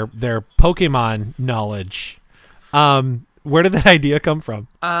their Pokemon knowledge. Where did that idea come from?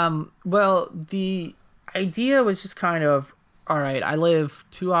 Well, the idea was just kind of, all right, I live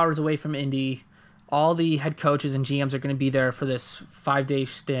 2 hours away from Indy. All the head coaches and GMs are going to be there for this 5-day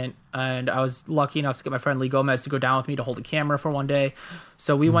stint. And I was lucky enough to get my friend Lee Gomez to go down with me to hold a camera for one day.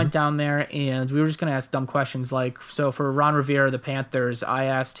 So we went down there and we were just going to ask dumb questions. Like, so for Ron Rivera, the Panthers, I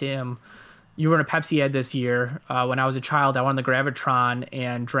asked him, you were in a Pepsi ad this year. When I was a child, I won the Gravitron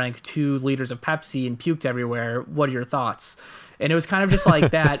and drank 2 liters of Pepsi and puked everywhere. What are your thoughts? And it was kind of just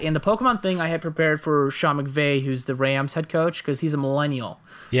like that. And the Pokemon thing I had prepared for Sean McVay, who's the Rams head coach, because he's a millennial.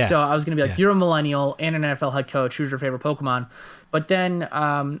 Yeah. So I was going to be like, you're a millennial and an NFL head coach. Who's your favorite Pokemon? But then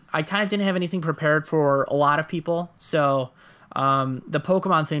I kind of didn't have anything prepared for a lot of people. So the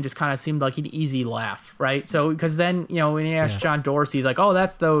Pokemon thing just kind of seemed like an easy laugh, right? So because then, when he asked John Dorsey, he's like, oh,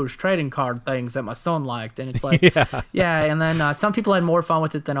 that's those trading card things that my son liked. And it's like, yeah. And then some people had more fun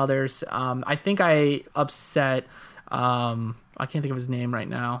with it than others. I think I upset, I can't think of his name right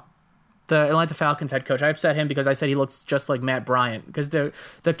now, the Atlanta Falcons head coach. I upset him because I said he looks just like Matt Bryant, because the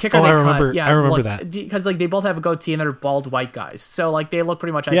kicker I remember that, because like they both have a goatee and they're bald white guys, so like they look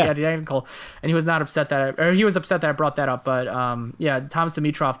pretty much identical. And he was upset that I brought that up. But Thomas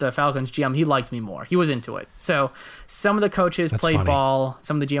Dimitroff, the Falcons GM, he liked me more. He was into it. So some of the coaches played ball,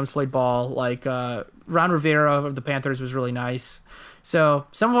 some of the GMs played ball. Like Ron Rivera of the Panthers was really nice. So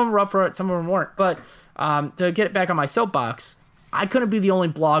some of them were up for it, some of them weren't. But to get back on my soapbox, I couldn't be the only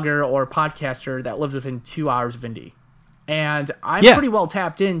blogger or podcaster that lived within 2 hours of Indy. And I'm pretty well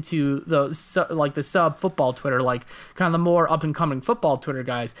tapped into the sub football Twitter, like kind of the more up and coming football Twitter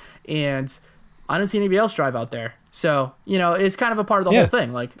guys. And I didn't see anybody else drive out there. So, it's kind of a part of the whole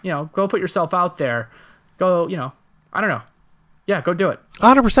thing. Like, go put yourself out there. Go, I don't know. Yeah, go do it.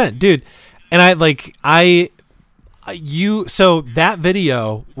 100%, dude. And so that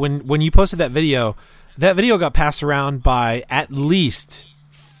video, when you posted that video got passed around by at least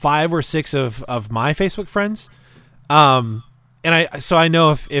 5 or 6 of my Facebook friends. And I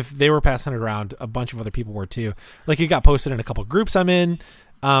know if they were passing it around, a bunch of other people were too. Like, it got posted in a couple groups I'm in,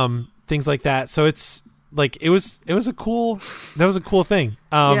 things like that. So it's like, that was a cool thing.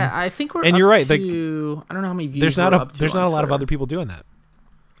 I think we're, and you're right. I don't know how many views there's not a lot of other people doing that.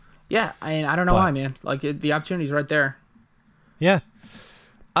 Yeah. I don't know why, man. Like, the opportunity's right there. Yeah.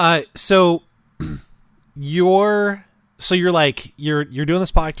 So you're doing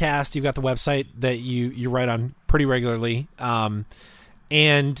this podcast. You've got the website that you write on pretty regularly.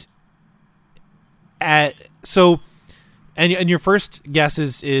 And your first guest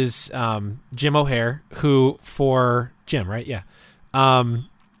is Jim O'Hare, who for Jim, right? Yeah.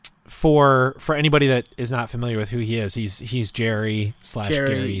 For anybody that is not familiar with who he is, he's Jerry /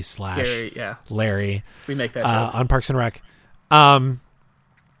 Gary / Larry. We make that joke on Parks and Rec.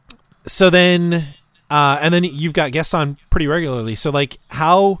 So then, and then you've got guests on pretty regularly. So like,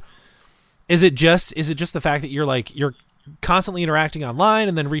 how is it just the fact that you're constantly interacting online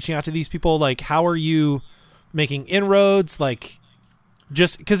and then reaching out to these people? Like, how are you making inroads? Like,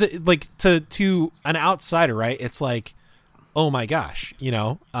 just because to an outsider, right? It's like, oh my gosh,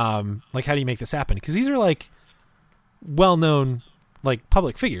 like, how do you make this happen? Because these are like well-known, like,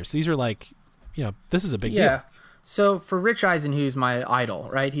 public figures. These are like, this is a big deal. So for Rich Eisen, who's my idol,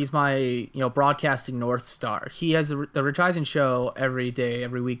 right? He's my, broadcasting North Star. He has the Rich Eisen show every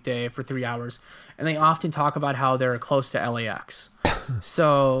weekday for 3 hours. And they often talk about how they're close to LAX.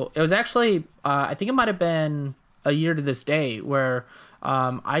 So it was actually, I think it might've been a year to this day where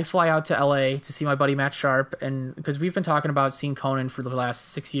I fly out to LA to see my buddy Matt Sharp, and because we've been talking about seeing Conan for the last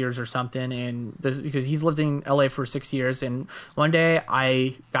 6 years or something, and because he's lived in LA for 6 years, and one day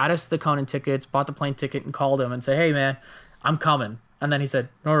I got us the Conan tickets, bought the plane ticket, and called him and said, "Hey man, I'm coming." And then he said,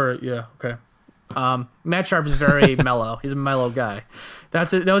 "All right, yeah, okay." Matt Sharp is very mellow. He's a mellow guy.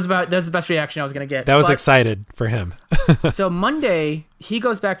 That's the best reaction I was gonna get. That was excited for him. So Monday he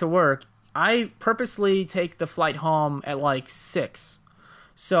goes back to work. I purposely take the flight home at like 6.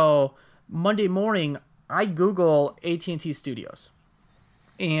 So Monday morning, I Google AT&T Studios,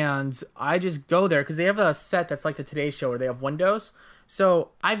 and I just go there because they have a set that's like the Today Show where they have windows. So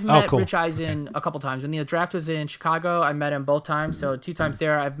I've met cool. Rich Eisen a couple times. When the draft was in Chicago, I met him both times. So 2 times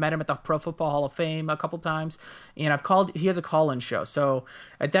there. I've met him at the Pro Football Hall of Fame a couple times, and he has a call-in show. So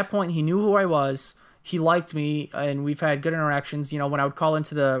at that point, he knew who I was. He liked me, and we've had good interactions. You know, when I would call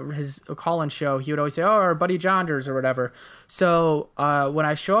into his call-in show, he would always say, "Oh, our buddy Jonders," or whatever. So when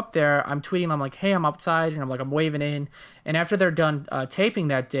I show up there, I'm tweeting him. I'm like, "Hey, I'm outside," and I'm waving in. And after they're done taping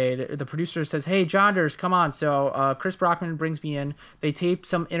that day, the producer says, "Hey, Jonders, come on." So Chris Brockman brings me in. They tape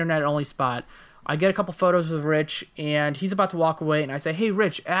some internet-only spot. I get a couple photos with Rich, and he's about to walk away, and I say, "Hey,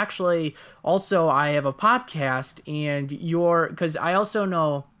 Rich, actually, also I have a podcast, and because I also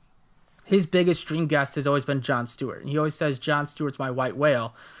know." His biggest dream guest has always been Jon Stewart. And he always says, Jon Stewart's my white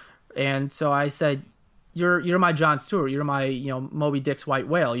whale. And so I said, you're my Jon Stewart. You're my, Moby Dick's white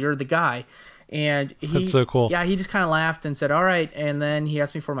whale. You're the guy. And that's so cool. Yeah, he just kind of laughed and said, all right. And then he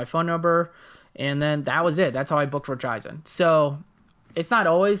asked me for my phone number. And then that was it. That's how I booked Rich Eisen. So it's not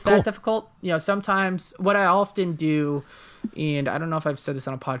always that difficult. Sometimes what I often do, and I don't know if I've said this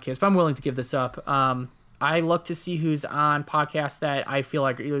on a podcast, but I'm willing to give this up. I look to see who's on podcasts that I feel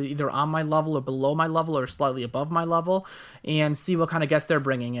like are either on my level or below my level or slightly above my level, and see what kind of guests they're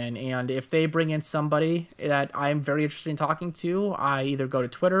bringing in. And if they bring in somebody that I'm very interested in talking to, I either go to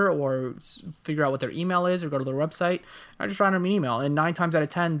Twitter or figure out what their email is or go to their website. I just write them an email, and 9 times out of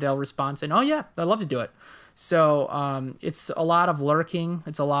 10, they'll respond saying, "Oh yeah, I'd love to do it." So it's a lot of lurking.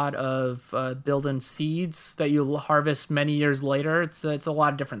 It's a lot of building seeds that you'll harvest many years later. It's a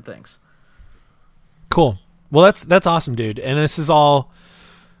lot of different things. Cool. Well, that's awesome, dude. And this all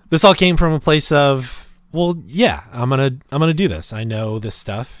came from a place of, well, yeah, I'm gonna do this. I know this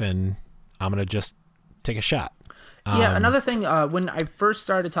stuff, and I'm gonna just take a shot. Yeah. Another thing, when I first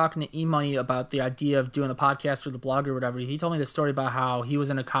started talking to E-Money about the idea of doing the podcast or the blog or whatever, he told me the story about how he was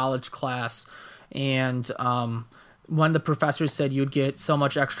in a college class, and one of the professors said you'd get so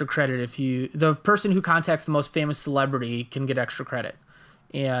much extra credit the person who contacts the most famous celebrity can get extra credit.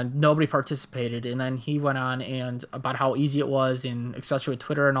 And nobody participated. And then he went on and about how easy it was, and especially with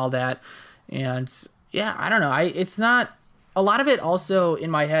Twitter and all that. And yeah, I don't know. It's not a lot of it. Also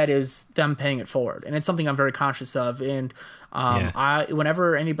in my head is them paying it forward, and it's something I'm very conscious of. And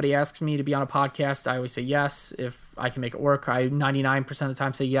whenever anybody asks me to be on a podcast, I always say yes if I can make it work. I 99% of the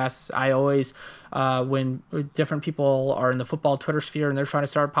time say yes. I always, when different people are in the football Twitter sphere and they're trying to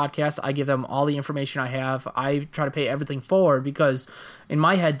start a podcast, I give them all the information I have. I try to pay everything forward because in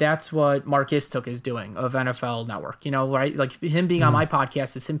my head, that's what Mark Istook is doing of NFL Network, right? Like him being on my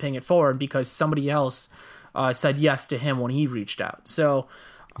podcast is him paying it forward because somebody else said yes to him when he reached out. So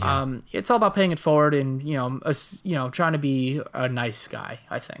it's all about paying it forward and, trying to be a nice guy,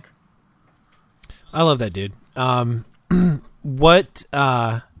 I think. I love that, dude.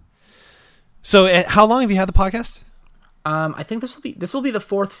 So how long have you had the podcast? I think this will be the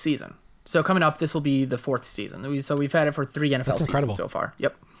 4th season. So coming up, this will be the 4th season. So we've had it for 3 NFL seasons so far.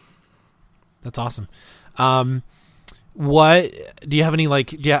 Yep. That's awesome. What do you have any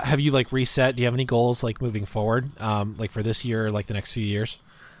have you reset? Do you have any goals moving forward? For this year, or the next few years?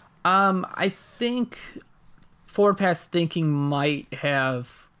 I think forward past thinking might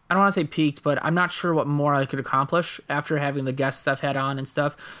have, I don't want to say peaked, but I'm not sure what more I could accomplish after having the guests I've had on and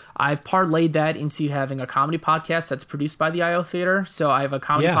stuff. I've parlayed that into having a comedy podcast that's produced by the IO Theater. So I have a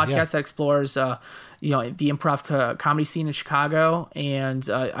comedy podcast that explores, the improv comedy scene in Chicago. And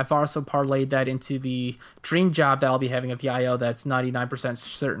I've also parlayed that into the dream job that I'll be having at the IO that's 99%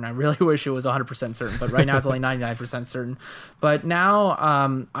 certain. I really wish it was 100% certain, but right now it's only 99% certain. But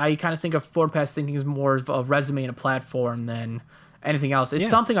now I kind of think of forward past thinking as more of a resume and a platform than anything else. It's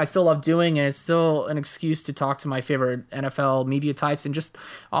something I still love doing, and it's still an excuse to talk to my favorite NFL media types and just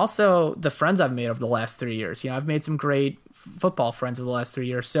also the friends I've made over the last 3 years. I've made some great football friends over the last 3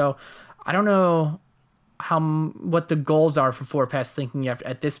 years. So I don't know what the goals are for forward past thinking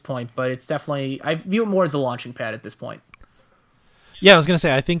at this point, but it's definitely, I view it more as a launching pad at this point. Yeah, I was gonna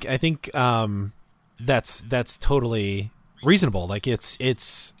say I think that's totally reasonable.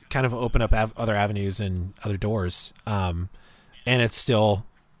 It's kind of open up other avenues and other doors. And it's still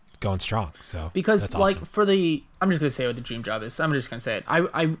going strong. So because that's awesome. I'm just gonna say what the dream job is. I'm just gonna say it.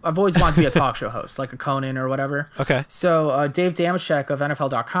 I've always wanted to be a talk show host, like a Conan or whatever. Okay. So Dave Damashek of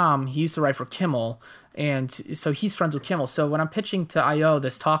NFL.com, he used to write for Kimmel, and so he's friends with Kimmel. So when I'm pitching to IO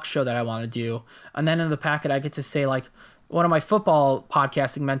this talk show that I want to do, and then in the packet I get to say one of my football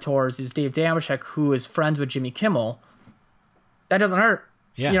podcasting mentors is Dave Damashek, who is friends with Jimmy Kimmel. That doesn't hurt.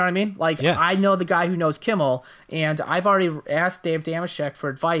 Yeah. You know what I mean? I know the guy who knows Kimmel, and I've already asked Dave Damashek for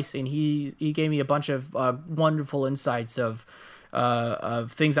advice, and he gave me a bunch of wonderful insights of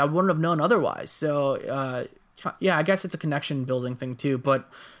things I wouldn't have known otherwise. So, yeah, I guess it's a connection building thing too. But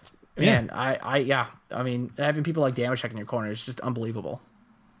man, I mean, having people like Damashek in your corner is just unbelievable.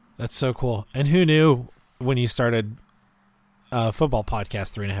 That's so cool. And who knew when you started a football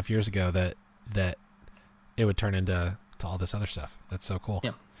podcast 3.5 years ago that it would turn into all this other stuff. That's so cool.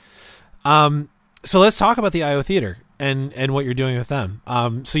 Yeah. So let's talk about the IO Theater and what you're doing with them.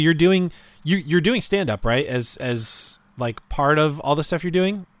 So you're doing stand up, right? As like part of all the stuff you're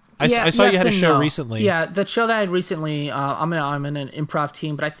doing. I saw you had a show recently. Yeah, the show that I had recently. I'm in an improv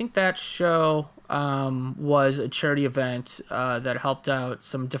team, but I think that show was a charity event that helped out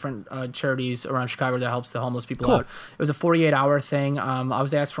some different charities around Chicago that helps the homeless people out. It was a 48-hour thing. I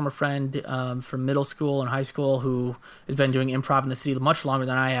was asked from a friend from middle school and high school who has been doing improv in the city much longer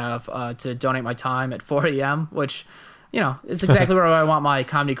than I have to donate my time at 4 a.m., which, it's exactly where I want my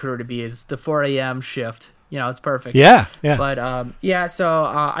comedy career to be, is the 4 a.m. shift. It's perfect. Yeah. But so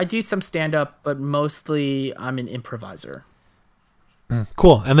I do some stand-up, but mostly I'm an improviser.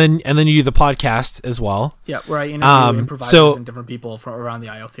 Cool. And then you do the podcast as well. Yeah, where I interview improvisers and different people from around the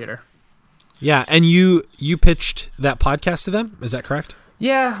IO Theater. Yeah, and you pitched that podcast to them, is that correct?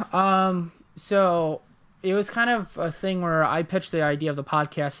 Yeah. So it was kind of a thing where I pitched the idea of the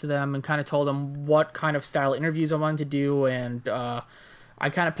podcast to them and kind of told them what kind of style interviews I wanted to do, and I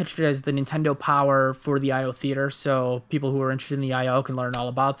kind of pitched it as the Nintendo Power for the IO Theater, so people who are interested in the IO can learn all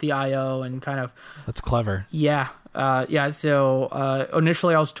about the IO and kind of... That's clever. Yeah. So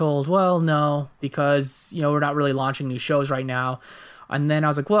initially I was told, well, no, because, we're not really launching new shows right now. And then I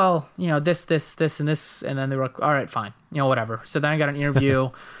was like, well, this, and this. And then they were like, all right, fine, whatever. So then I got an interview.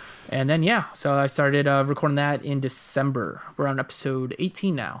 And then, so I started recording that in December. We're on episode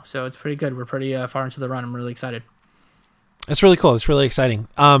 18 now, so it's pretty good. We're pretty far into the run. I'm really excited. It's really cool. It's really exciting.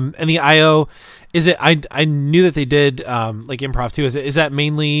 And the IO, is it? I knew that they did like improv too. Is that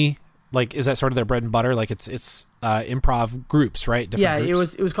mainly like, is that sort of their bread and butter? Like it's improv groups, right? Different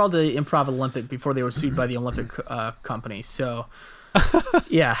groups? It was called the Improv Olympic before they were sued by the Olympic company. So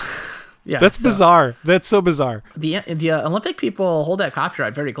yeah. That's bizarre. That's so bizarre. The Olympic people hold that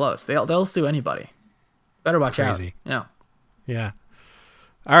copyright very close. They'll sue anybody. Better watch out. Yeah.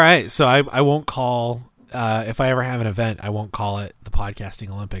 All right. So I won't call. If I ever have an event, I won't call it the Podcasting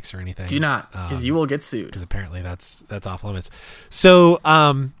Olympics or anything. Do not, because you will get sued. Because apparently that's off limits. So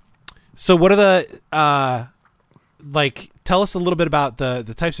what are the tell us a little bit about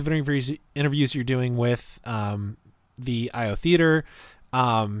the types of interviews you're doing with the IO Theater,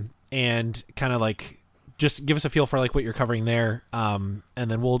 and kind of like just give us a feel for like what you're covering there, and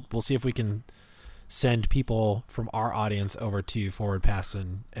then we'll see if we can send people from our audience over to Forward Pass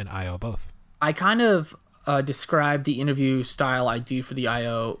and IO both. I kind of describe the interview style I do for the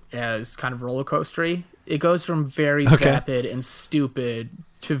IO as kind of roller coastery. It goes from very vapid and stupid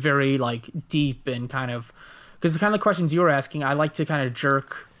to very like deep and kind of, because the kind of questions you were asking, I like to kind of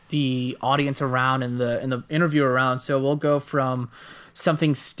jerk the audience around and the interview around. So we'll go from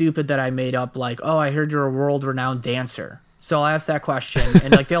something stupid that I made up, like, oh, I heard you're a world-renowned dancer. So I'll ask that question,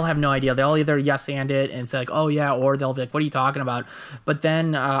 and like they'll have no idea. They'll either yes and it and say like, oh yeah, or they'll be like, what are you talking about? But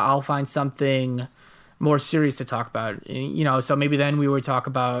then I'll find something more serious to talk about. So maybe then we would talk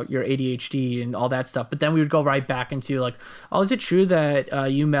about your ADHD and all that stuff. But then we would go right back into like, oh, is it true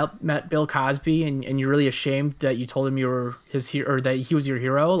that you met Bill Cosby and you're really ashamed that you told him you were or that he was your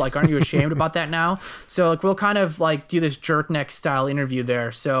hero? Like, aren't you ashamed about that now? So like we'll kind of like do this jerk neck style interview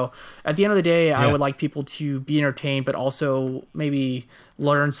there. So at the end of the day, I would like people to be entertained, but also maybe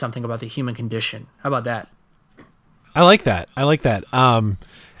learn something about the human condition. How about that? I like that.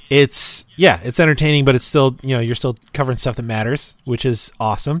 It's entertaining, but it's still, you're still covering stuff that matters, which is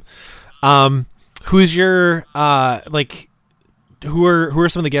awesome. Who's your, who are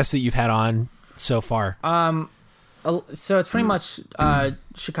some of the guests that you've had on so far? So it's pretty much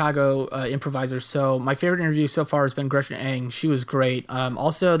Chicago improvisers. So my favorite interview so far has been Gretchen Eng. She was great.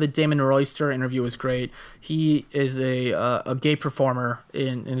 Also, the Damon Royster interview was great. He is a gay performer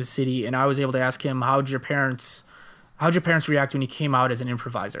in the city, and I was able to ask him, how'd your parents react when you came out as an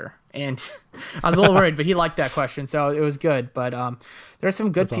improviser? And I was a little worried, but he liked that question, so it was good. But there's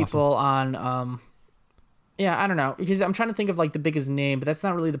some good people on. I don't know, because I'm trying to think of like the biggest name, but that's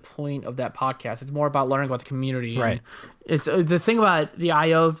not really the point of that podcast. It's more about learning about the community. Right. And it's the thing about the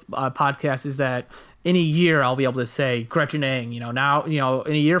IO podcast is that in a year I'll be able to say Gretchen Eng. Now in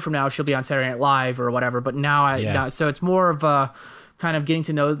a year from now she'll be on Saturday Night Live or whatever. But now so it's more of a kind of getting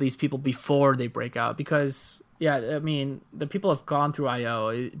to know these people before they break out, because Yeah, I mean, the people have gone through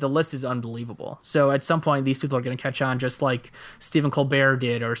IO. The list is unbelievable. So at some point, these people are going to catch on, just like Stephen Colbert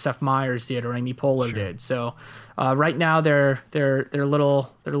did, or Seth Meyers did, or Amy Poehler did. So right now, they're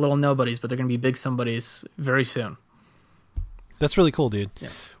little nobodies, but they're going to be big somebodies very soon. That's really cool, dude. Yeah.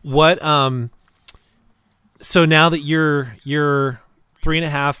 What? So now that you're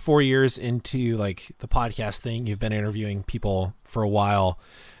 3.5, 4 years into like the podcast thing, you've been interviewing people for a while.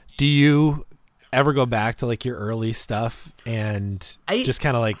 Do you ever go back to like your early stuff and just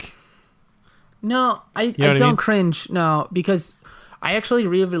kind of like? No, I don't cringe. No, because I actually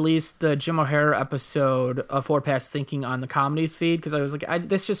re-released the Jim O'Hare episode of Forward Pass Thinking on the comedy feed because I was like,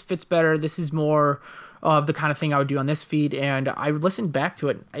 this just fits better. This is more of the kind of thing I would do on this feed, and I listened back to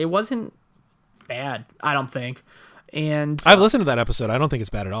it. It wasn't bad, I don't think. And I've listened to that episode. I don't think it's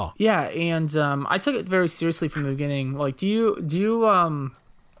bad at all. Yeah, and I took it very seriously from the beginning. Like, do you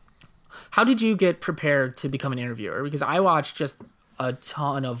how did you get prepared to become an interviewer? Because I watched just a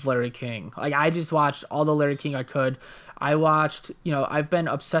ton of Larry King. Like, I just watched all the Larry King I could. I watched, I've been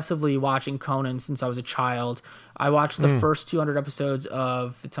obsessively watching Conan since I was a child. I watched the first 200 episodes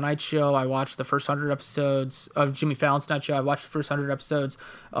of The Tonight Show. I watched the first 100 episodes of Jimmy Fallon's Tonight Show. I watched the first 100 episodes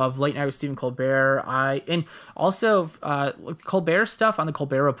of Late Night with Stephen Colbert. And also Colbert stuff on the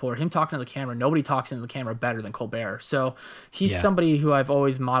Colbert Report, him talking to the camera. Nobody talks into the camera better than Colbert. So he's somebody who I've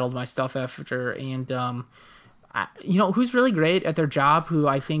always modeled my stuff after. And, who's really great at their job, who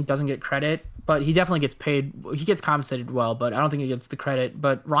I think doesn't get credit, but he definitely gets paid. He gets compensated well, but I don't think he gets the credit.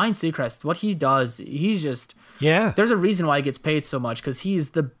 But Ryan Seacrest, what he does, he's just... Yeah. There's a reason why he gets paid so much, because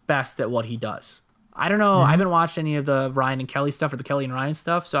he's the best at what he does. I don't know. I haven't watched any of the Ryan and Kelly stuff or the Kelly and Ryan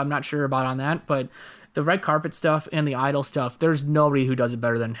stuff, so I'm not sure about on that. But the red carpet stuff and the Idol stuff, there's nobody who does it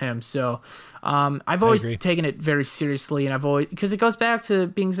better than him. So I've always taken it very seriously, and because it goes back to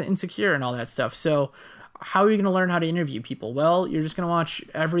being insecure and all that stuff. So how are you going to learn how to interview people? Well, you're just going to watch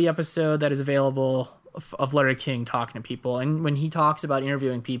every episode that is available of Larry King talking to people. And when he talks about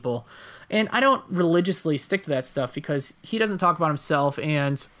interviewing people, and I don't religiously stick to that stuff because he doesn't talk about himself,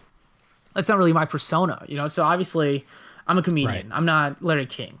 and that's not really my persona, So obviously I'm a comedian. Right. I'm not Larry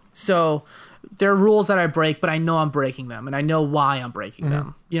King. So there are rules that I break, but I know I'm breaking them, and I know why I'm breaking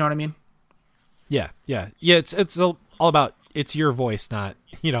them. You know what I mean? Yeah. It's all about, it's your voice, not,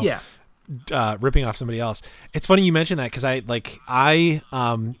 ripping off somebody else. It's funny you mentioned that because I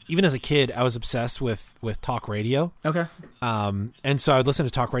even as a kid I was obsessed with talk radio. Okay. And so I would listen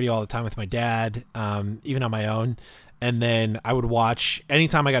to talk radio all the time with my dad, even on my own. And then I would watch,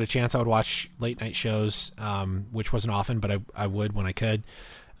 anytime I got a chance, I would watch late night shows, which wasn't often, but I would when I could.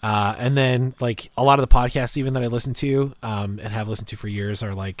 And then like a lot of the podcasts even that I listen to, and have listened to for years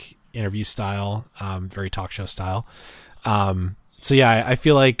are like interview style, very talk show style. So yeah, I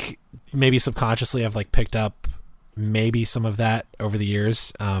feel like maybe subconsciously I've like picked up maybe some of that over the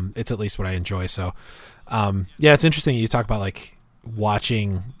years. It's at least what I enjoy. So, yeah, it's interesting you talk about like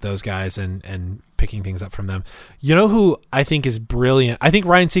watching those guys and picking things up from them. You know who I think is brilliant? I think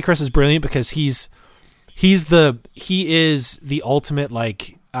Ryan Seacrest is brilliant because he is the ultimate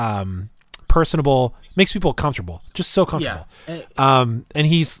like personable, makes people comfortable, just so comfortable. Yeah. And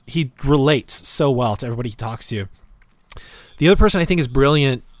he relates so well to everybody he talks to. The other person I think is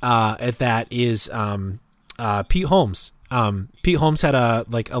brilliant at that is Pete Holmes. Pete Holmes had a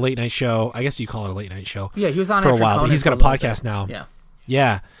late night show. I guess you call it a late night show. Yeah, he was on for a while, but he's got a podcast now.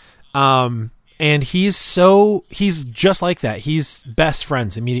 Yeah. And he's just like that. He's best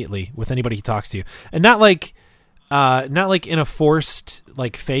friends immediately with anybody he talks to, and not like in a forced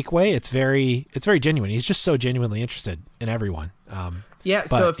like fake way. It's very genuine. He's just so genuinely interested in everyone.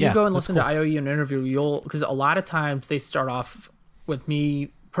 So if you go and listen to IOU and interview, because a lot of times they start off with me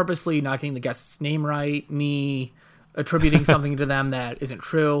purposely not getting the guest's name right, me attributing something to them that isn't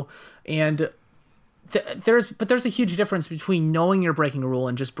true, and there's a huge difference between knowing you're breaking a rule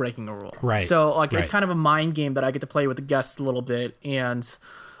and just breaking a rule. Right. So it's kind of a mind game that I get to play with the guests a little bit, and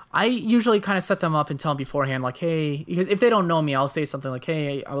I usually kind of set them up and tell them beforehand, like, hey, because if they don't know me, I'll say something like,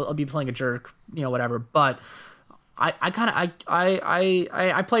 hey, I'll be playing a jerk, whatever, but I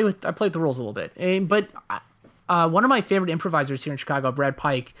play with the rules a little bit. But one of my favorite improvisers here in Chicago, Brad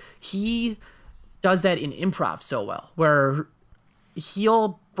Pike, he does that in improv so well, where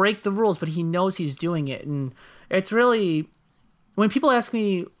he'll break the rules, but he knows he's doing it. And it's really, when people ask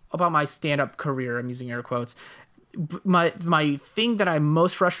me about my stand-up career, I'm using air quotes, my thing that I'm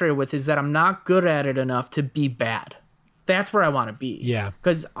most frustrated with is that I'm not good at it enough to be bad. That's where I want to be. Yeah.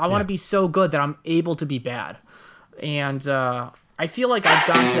 Because I want to be so good that I'm able to be bad. And I feel like I've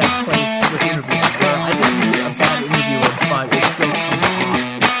gotten to that place with interviews where I can be a bad interviewer, but it still comes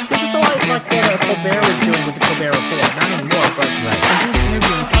off. Because it's a lot like what Colbert was doing with the Colbert Report. Not anymore, but when he was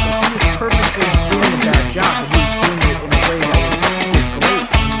interviewing people, he was purposely doing a bad job, but he was doing it in a way that was great.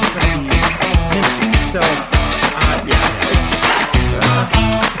 And he was going to be mimicked. So, I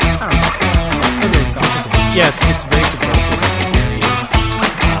don't know. Yeah, it's very subversive. Very,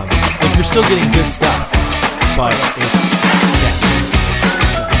 like you're still getting good stuff, but it's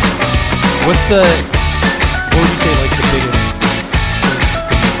what's the, what would you say, like the biggest?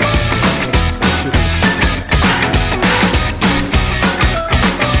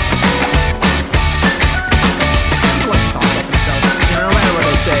 People like to talk about themselves. You know, no matter what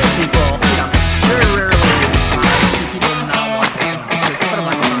they say, people, you know, very rarely see people not want to talk. So if you put a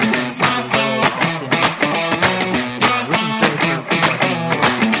microphone in something, they'll often which is great for people like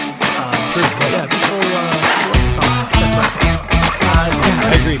me. True. But yeah, people like to talk. That's right.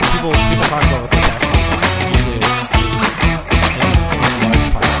 I agree. People talk about what they actually want. Usually it's in large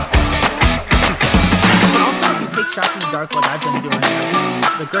part. But also, if you take shots in the dark like I've been doing,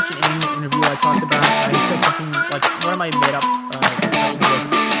 the Gretchen Amy interview I talked about, I said something like, one of my made-up questions was,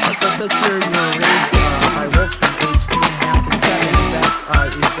 so it says here you were raised by wolves from age 3.5 to 7. Is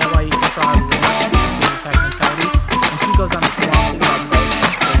that why you thought it was a pack mentality? And she goes on this long talk about,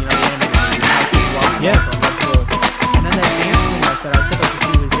 you know, the anime, how she loves wolves, and then that dance thing I said like to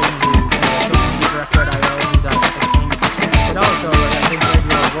see the James, who's social media director at IO, he's on Epic Games. I said, oh, so I think you're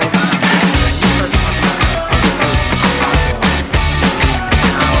a world on and you start talking about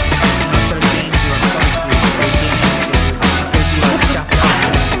how, instead of games, you're on some street, or games, or they'd be like, step it up,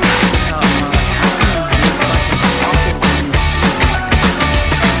 asking these weird questions often leads to things,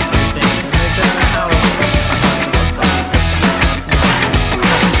 and that's not how it works.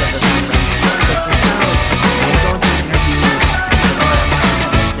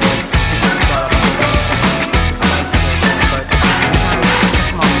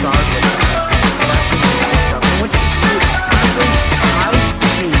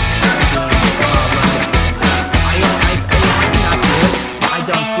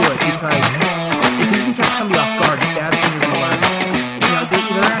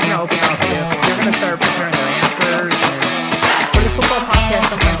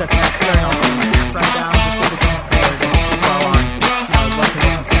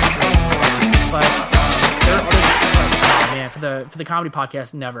 For the comedy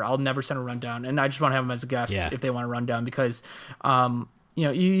podcast, I'll never send a rundown, and I just want to have them as a guest if they want to run down, because you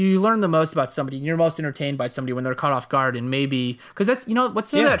know, you learn the most about somebody, and you're most entertained by somebody when they're caught off guard, and maybe because that's, you know,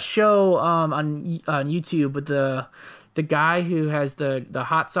 what's the name of that show on YouTube with the guy who has the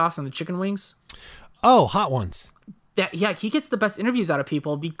hot sauce on the chicken wings? Oh, Hot Ones. He gets the best interviews out of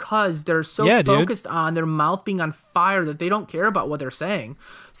people because they're so focused on their mouth being on fire that they don't care about what they're saying.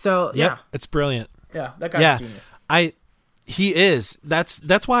 So it's brilliant. Yeah, that guy's a genius. He is.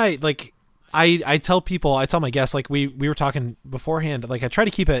 That's why, like, I tell people, I tell my guests, like we were talking beforehand, like I try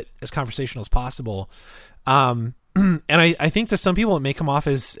to keep it as conversational as possible. And I think to some people it may come off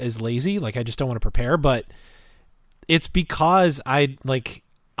as lazy, like I just don't want to prepare, but it's because I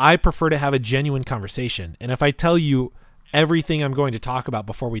prefer to have a genuine conversation. And if I tell you everything I'm going to talk about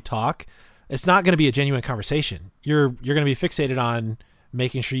before we talk, it's not going to be a genuine conversation. You're going to be fixated on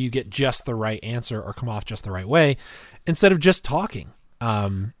making sure you get just the right answer or come off just the right way instead of just talking.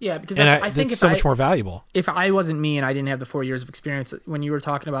 Because I think it's so much more valuable. If I wasn't me and I didn't have the 4 years of experience, when you were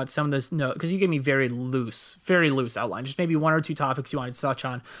talking about some of this, because you gave me very loose outline, just maybe one or two topics you wanted to touch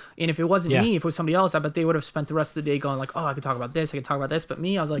on. And if it wasn't me, if it was somebody else, I bet they would have spent the rest of the day going like, oh, I could talk about this, I could talk about this. But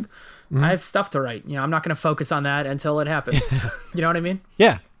me, I was like, I have stuff to write. You know, I'm not going to focus on that until it happens. You know what I mean?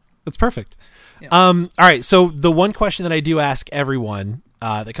 Yeah, that's perfect. Yeah. All right. So the one question that I do ask everyone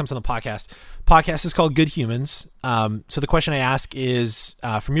that comes on the podcast is called Good Humans. So the question I ask is,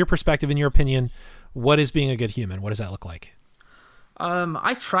 from your perspective, in your opinion, what is being a good human? What does that look like?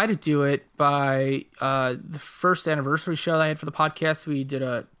 I try to do it by the first anniversary show that I had for the podcast. We did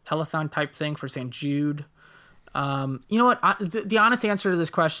a telethon type thing for St. Jude. You know what? The honest answer to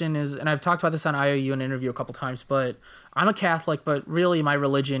this question is, and I've talked about this on IOU in an interview a couple times, but I'm a Catholic, but really my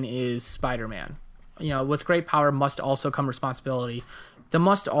religion is Spider-Man. You know, with great power must also come responsibility. The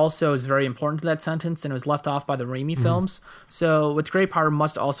must also is very important to that sentence, and it was left off by the Raimi films. So with great power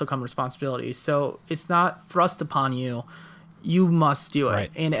must also come responsibility. So it's not thrust upon you. You must do it.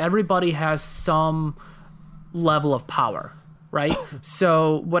 Right. And everybody has some level of power, right?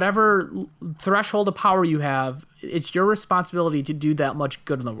 So whatever threshold of power you have, it's your responsibility to do that much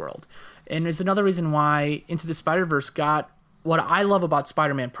good in the world. And there's another reason why Into the Spider-Verse got what I love about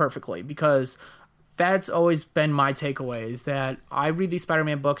Spider-Man perfectly, because that's always been my takeaway, is that I read these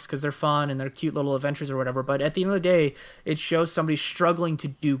Spider-Man books because they're fun and they're cute little adventures or whatever, but at the end of the day, it shows somebody struggling to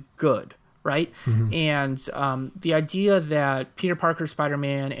do good, right? And the idea that Peter Parker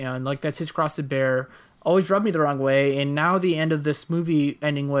Spider-Man and like that's his cross to bear always rubbed me the wrong way. And now the end of this movie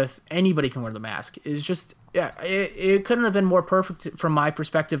ending with anybody can wear the mask is just, yeah, it couldn't have been more perfect from my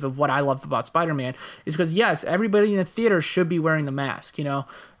perspective of what I love about Spider-Man is because yes, everybody in the theater should be wearing the mask. You know,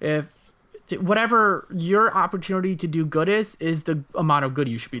 if whatever your opportunity to do good is the amount of good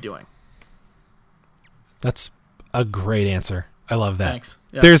you should be doing. That's a great answer. I love that. Thanks.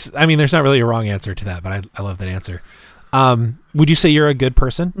 Yeah. There's not really a wrong answer to that, but I love that answer. Would you say you're a good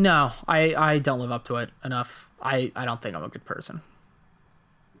person? No, I don't live up to it enough. I don't think I'm a good person.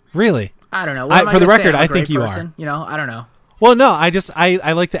 Really? I don't know. For the record, I think you are. You know, I don't know. Well, no,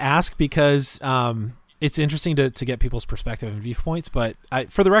 I like to ask because it's interesting to get people's perspective and viewpoints. But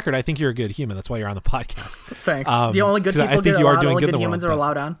for the record, I think you're a good human. That's why you're on the podcast. Thanks. The only good people get allowed. Only good humans are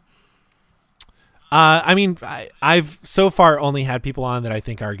allowed on. I mean, I've so far only had people on that I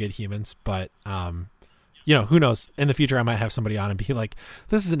think are good humans, but you know, who knows? In the future, I might have somebody on and be like,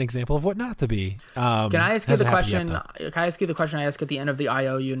 "This is an example of what not to be." Can I ask you the question? Can I ask you the question I ask at the end of the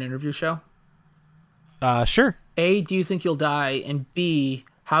IOU and interview show? Sure. A, do you think you'll die? And B,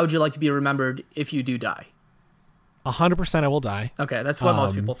 how would you like to be remembered if you do die? 100% I will die. Okay, that's what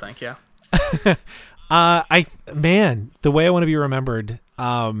most people think. Yeah. The way I want to be remembered.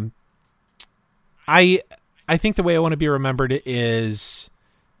 I think the way I want to be remembered is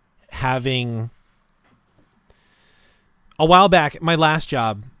having. A while back, my last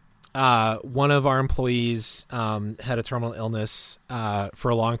job, one of our employees had a terminal illness for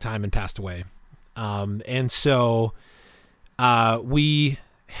a long time and passed away. And so we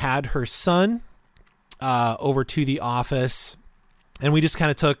had her son over to the office, and we just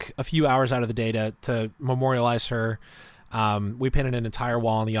kind of took a few hours out of the day to memorialize her. We painted an entire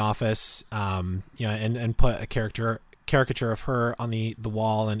wall in the office, and put a caricature of her on the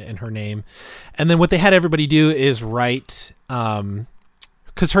wall and her name. And then what they had everybody do is write,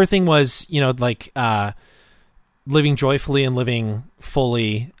 because her thing was, living joyfully and living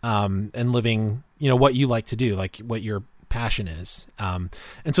fully, and living, what you like to do, like what your passion is. And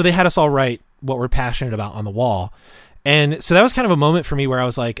so they had us all write what we're passionate about on the wall. And so that was kind of a moment for me where I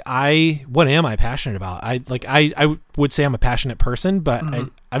was like, what am I passionate about? I would say I'm a passionate person, but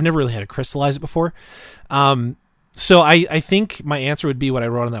I've never really had to crystallize it before. So I think my answer would be what I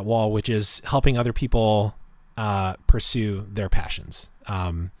wrote on that wall, which is helping other people pursue their passions.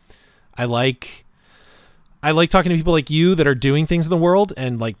 I like talking to people like you that are doing things in the world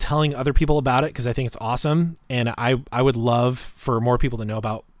and like telling other people about it, because I think it's awesome. And I would love for more people to know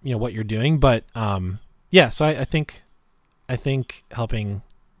about, what you're doing. But so I think helping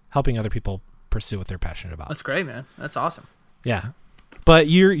other people pursue what they're passionate about. That's great, man. That's awesome. Yeah. But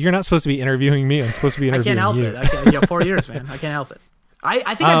you're not supposed to be interviewing me. I'm supposed to be interviewing you. I can't help it. 4 years, man. I can't help it.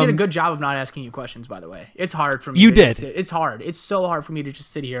 I think I did a good job of not asking you questions, by the way. It's hard for me. You did. It's hard. It's so hard for me to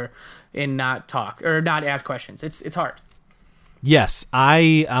just sit here and not talk or not ask questions. It's hard. Yes.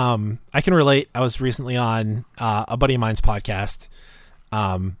 I can relate. I was recently on a buddy of mine's podcast.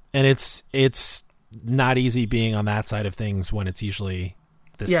 And it's not easy being on that side of things when it's usually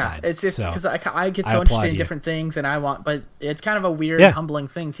this side. Yeah, it's just because I get so interested in different things and but it's kind of a weird, humbling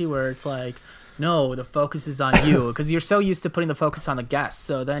thing too, where it's like, no, the focus is on you because you're so used to putting the focus on the guests.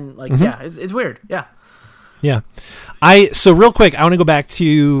 So then it's weird. Yeah. Yeah. So real quick, I want to go back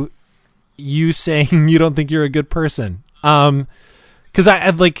to you saying you don't think you're a good person. Cause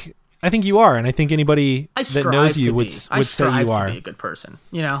I think you are. And I think anybody that knows you would say you are to be a good person.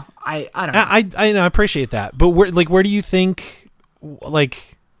 I don't know. I appreciate that. But where do you think,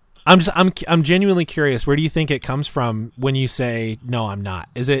 I'm genuinely curious. Where do you think it comes from when you say, no, I'm not?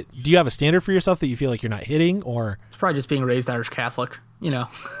 Do you have a standard for yourself that you feel like you're not hitting, or? It's probably just being raised Irish Catholic, I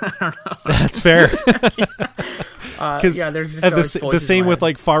don't know. That's fair. There's just the same with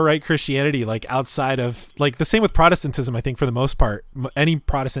far right Christianity, outside of the same with Protestantism. I think for the most part, any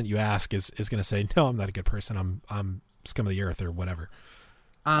Protestant you ask is going to say, no, I'm not a good person. I'm scum of the earth or whatever.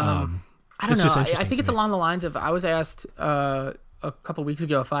 I don't know. I think it's along the lines of, I was asked, a couple weeks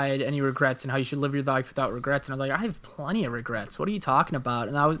ago if I had any regrets and how you should live your life without regrets, and I was like, I have plenty of regrets. What are you talking about?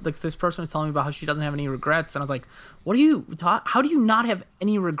 And I was like, this person was telling me about how she doesn't have any regrets, and I was like, how do you not have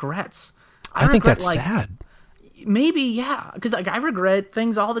any regrets? I think that's sad. Maybe, yeah, because I regret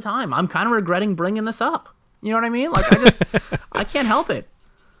things all the time. I'm kind of regretting bringing this up. You know what I mean? I can't help it.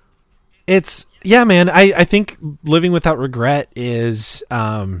 It's man. I think living without regret is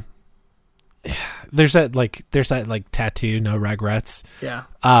there's that tattoo, no regrets. Yeah.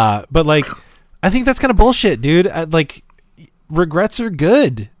 But I think that's kind of bullshit, dude. Regrets are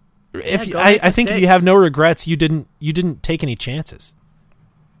good. I think if you have no regrets, you didn't take any chances.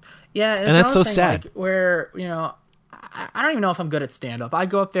 Yeah, and that's so sad. Like, where, you know, I don't even know if I'm good at stand-up. I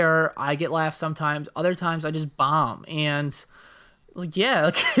go up there, I get laughs sometimes. Other times I just bomb. And, like, yeah,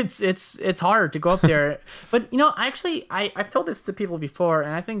 like, it's hard to go up there. But, you know, I've told this to people before,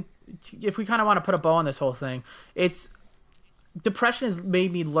 and I think if we kind of want to put a bow on this whole thing, depression has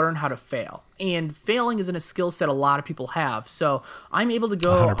made me learn how to fail. And failing isn't a skill set a lot of people have. So I'm able to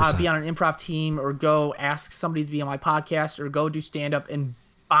go be on an improv team, or go ask somebody to be on my podcast, or go do stand-up and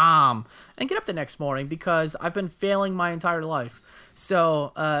bomb and get up the next morning, because I've been failing my entire life.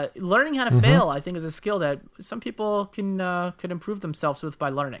 So learning how to fail, I think, is a skill that some people can improve themselves with by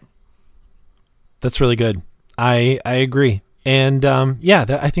learning. That's really good. I agree. And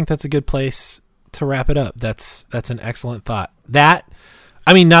I think that's a good place to wrap it up. That's an excellent thought. Not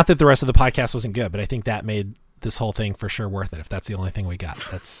that the rest of the podcast wasn't good, but I think that made this whole thing for sure worth it. If that's the only thing we got,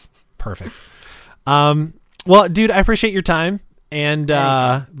 that's perfect. Well, dude, I appreciate your time. And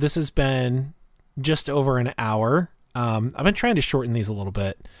this has been just over an hour. I've been trying to shorten these a little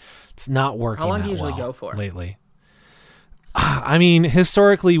bit. It's not working. How long do you usually usually go for lately? I mean,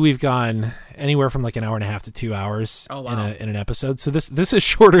 historically, we've gone anywhere from like an hour and a half to 2 hours in an episode. So this is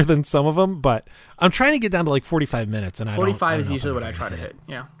shorter than some of them, but I'm trying to get down to like 45 minutes. And 45 is usually what I try to hit.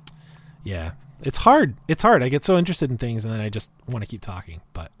 Yeah. Yeah. It's hard. I get so interested in things, and then I just want to keep talking,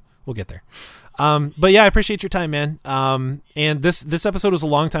 but we'll get there. But yeah, I appreciate your time, man. And this episode was a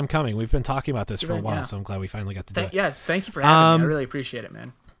long time coming. We've been talking about this for a while, so I'm glad we finally got to do it. Yes, thank you for having me. I really appreciate it,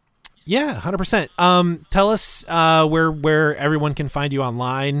 man. Yeah, 100%. Tell us where everyone can find you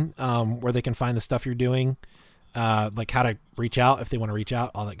online, where they can find the stuff you're doing, like how to reach out if they want to reach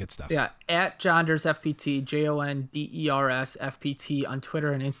out, all that good stuff. Yeah, at Jonders FPT, JONDERS FPT on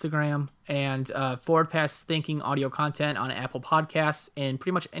Twitter and Instagram, and Forward Pass Thinking audio content on Apple Podcasts and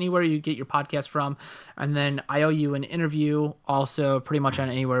pretty much anywhere you get your podcast from. And then I owe you an interview also pretty much on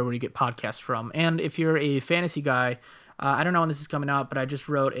anywhere where you get podcasts from. And if you're a fantasy guy, I don't know when this is coming out, but I just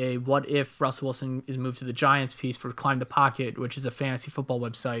wrote a "What if Russell Wilson is moved to the Giants" piece for Climb the Pocket, which is a fantasy football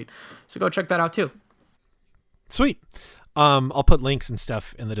website. So go check that out too. Sweet. I'll put links and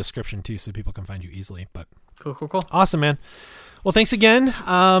stuff in the description too, so people can find you easily. But cool. Awesome, man. Well, thanks again.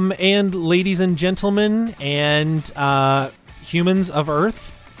 And ladies and gentlemen and humans of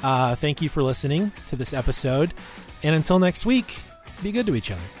Earth, thank you for listening to this episode. And until next week, be good to each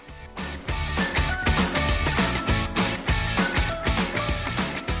other.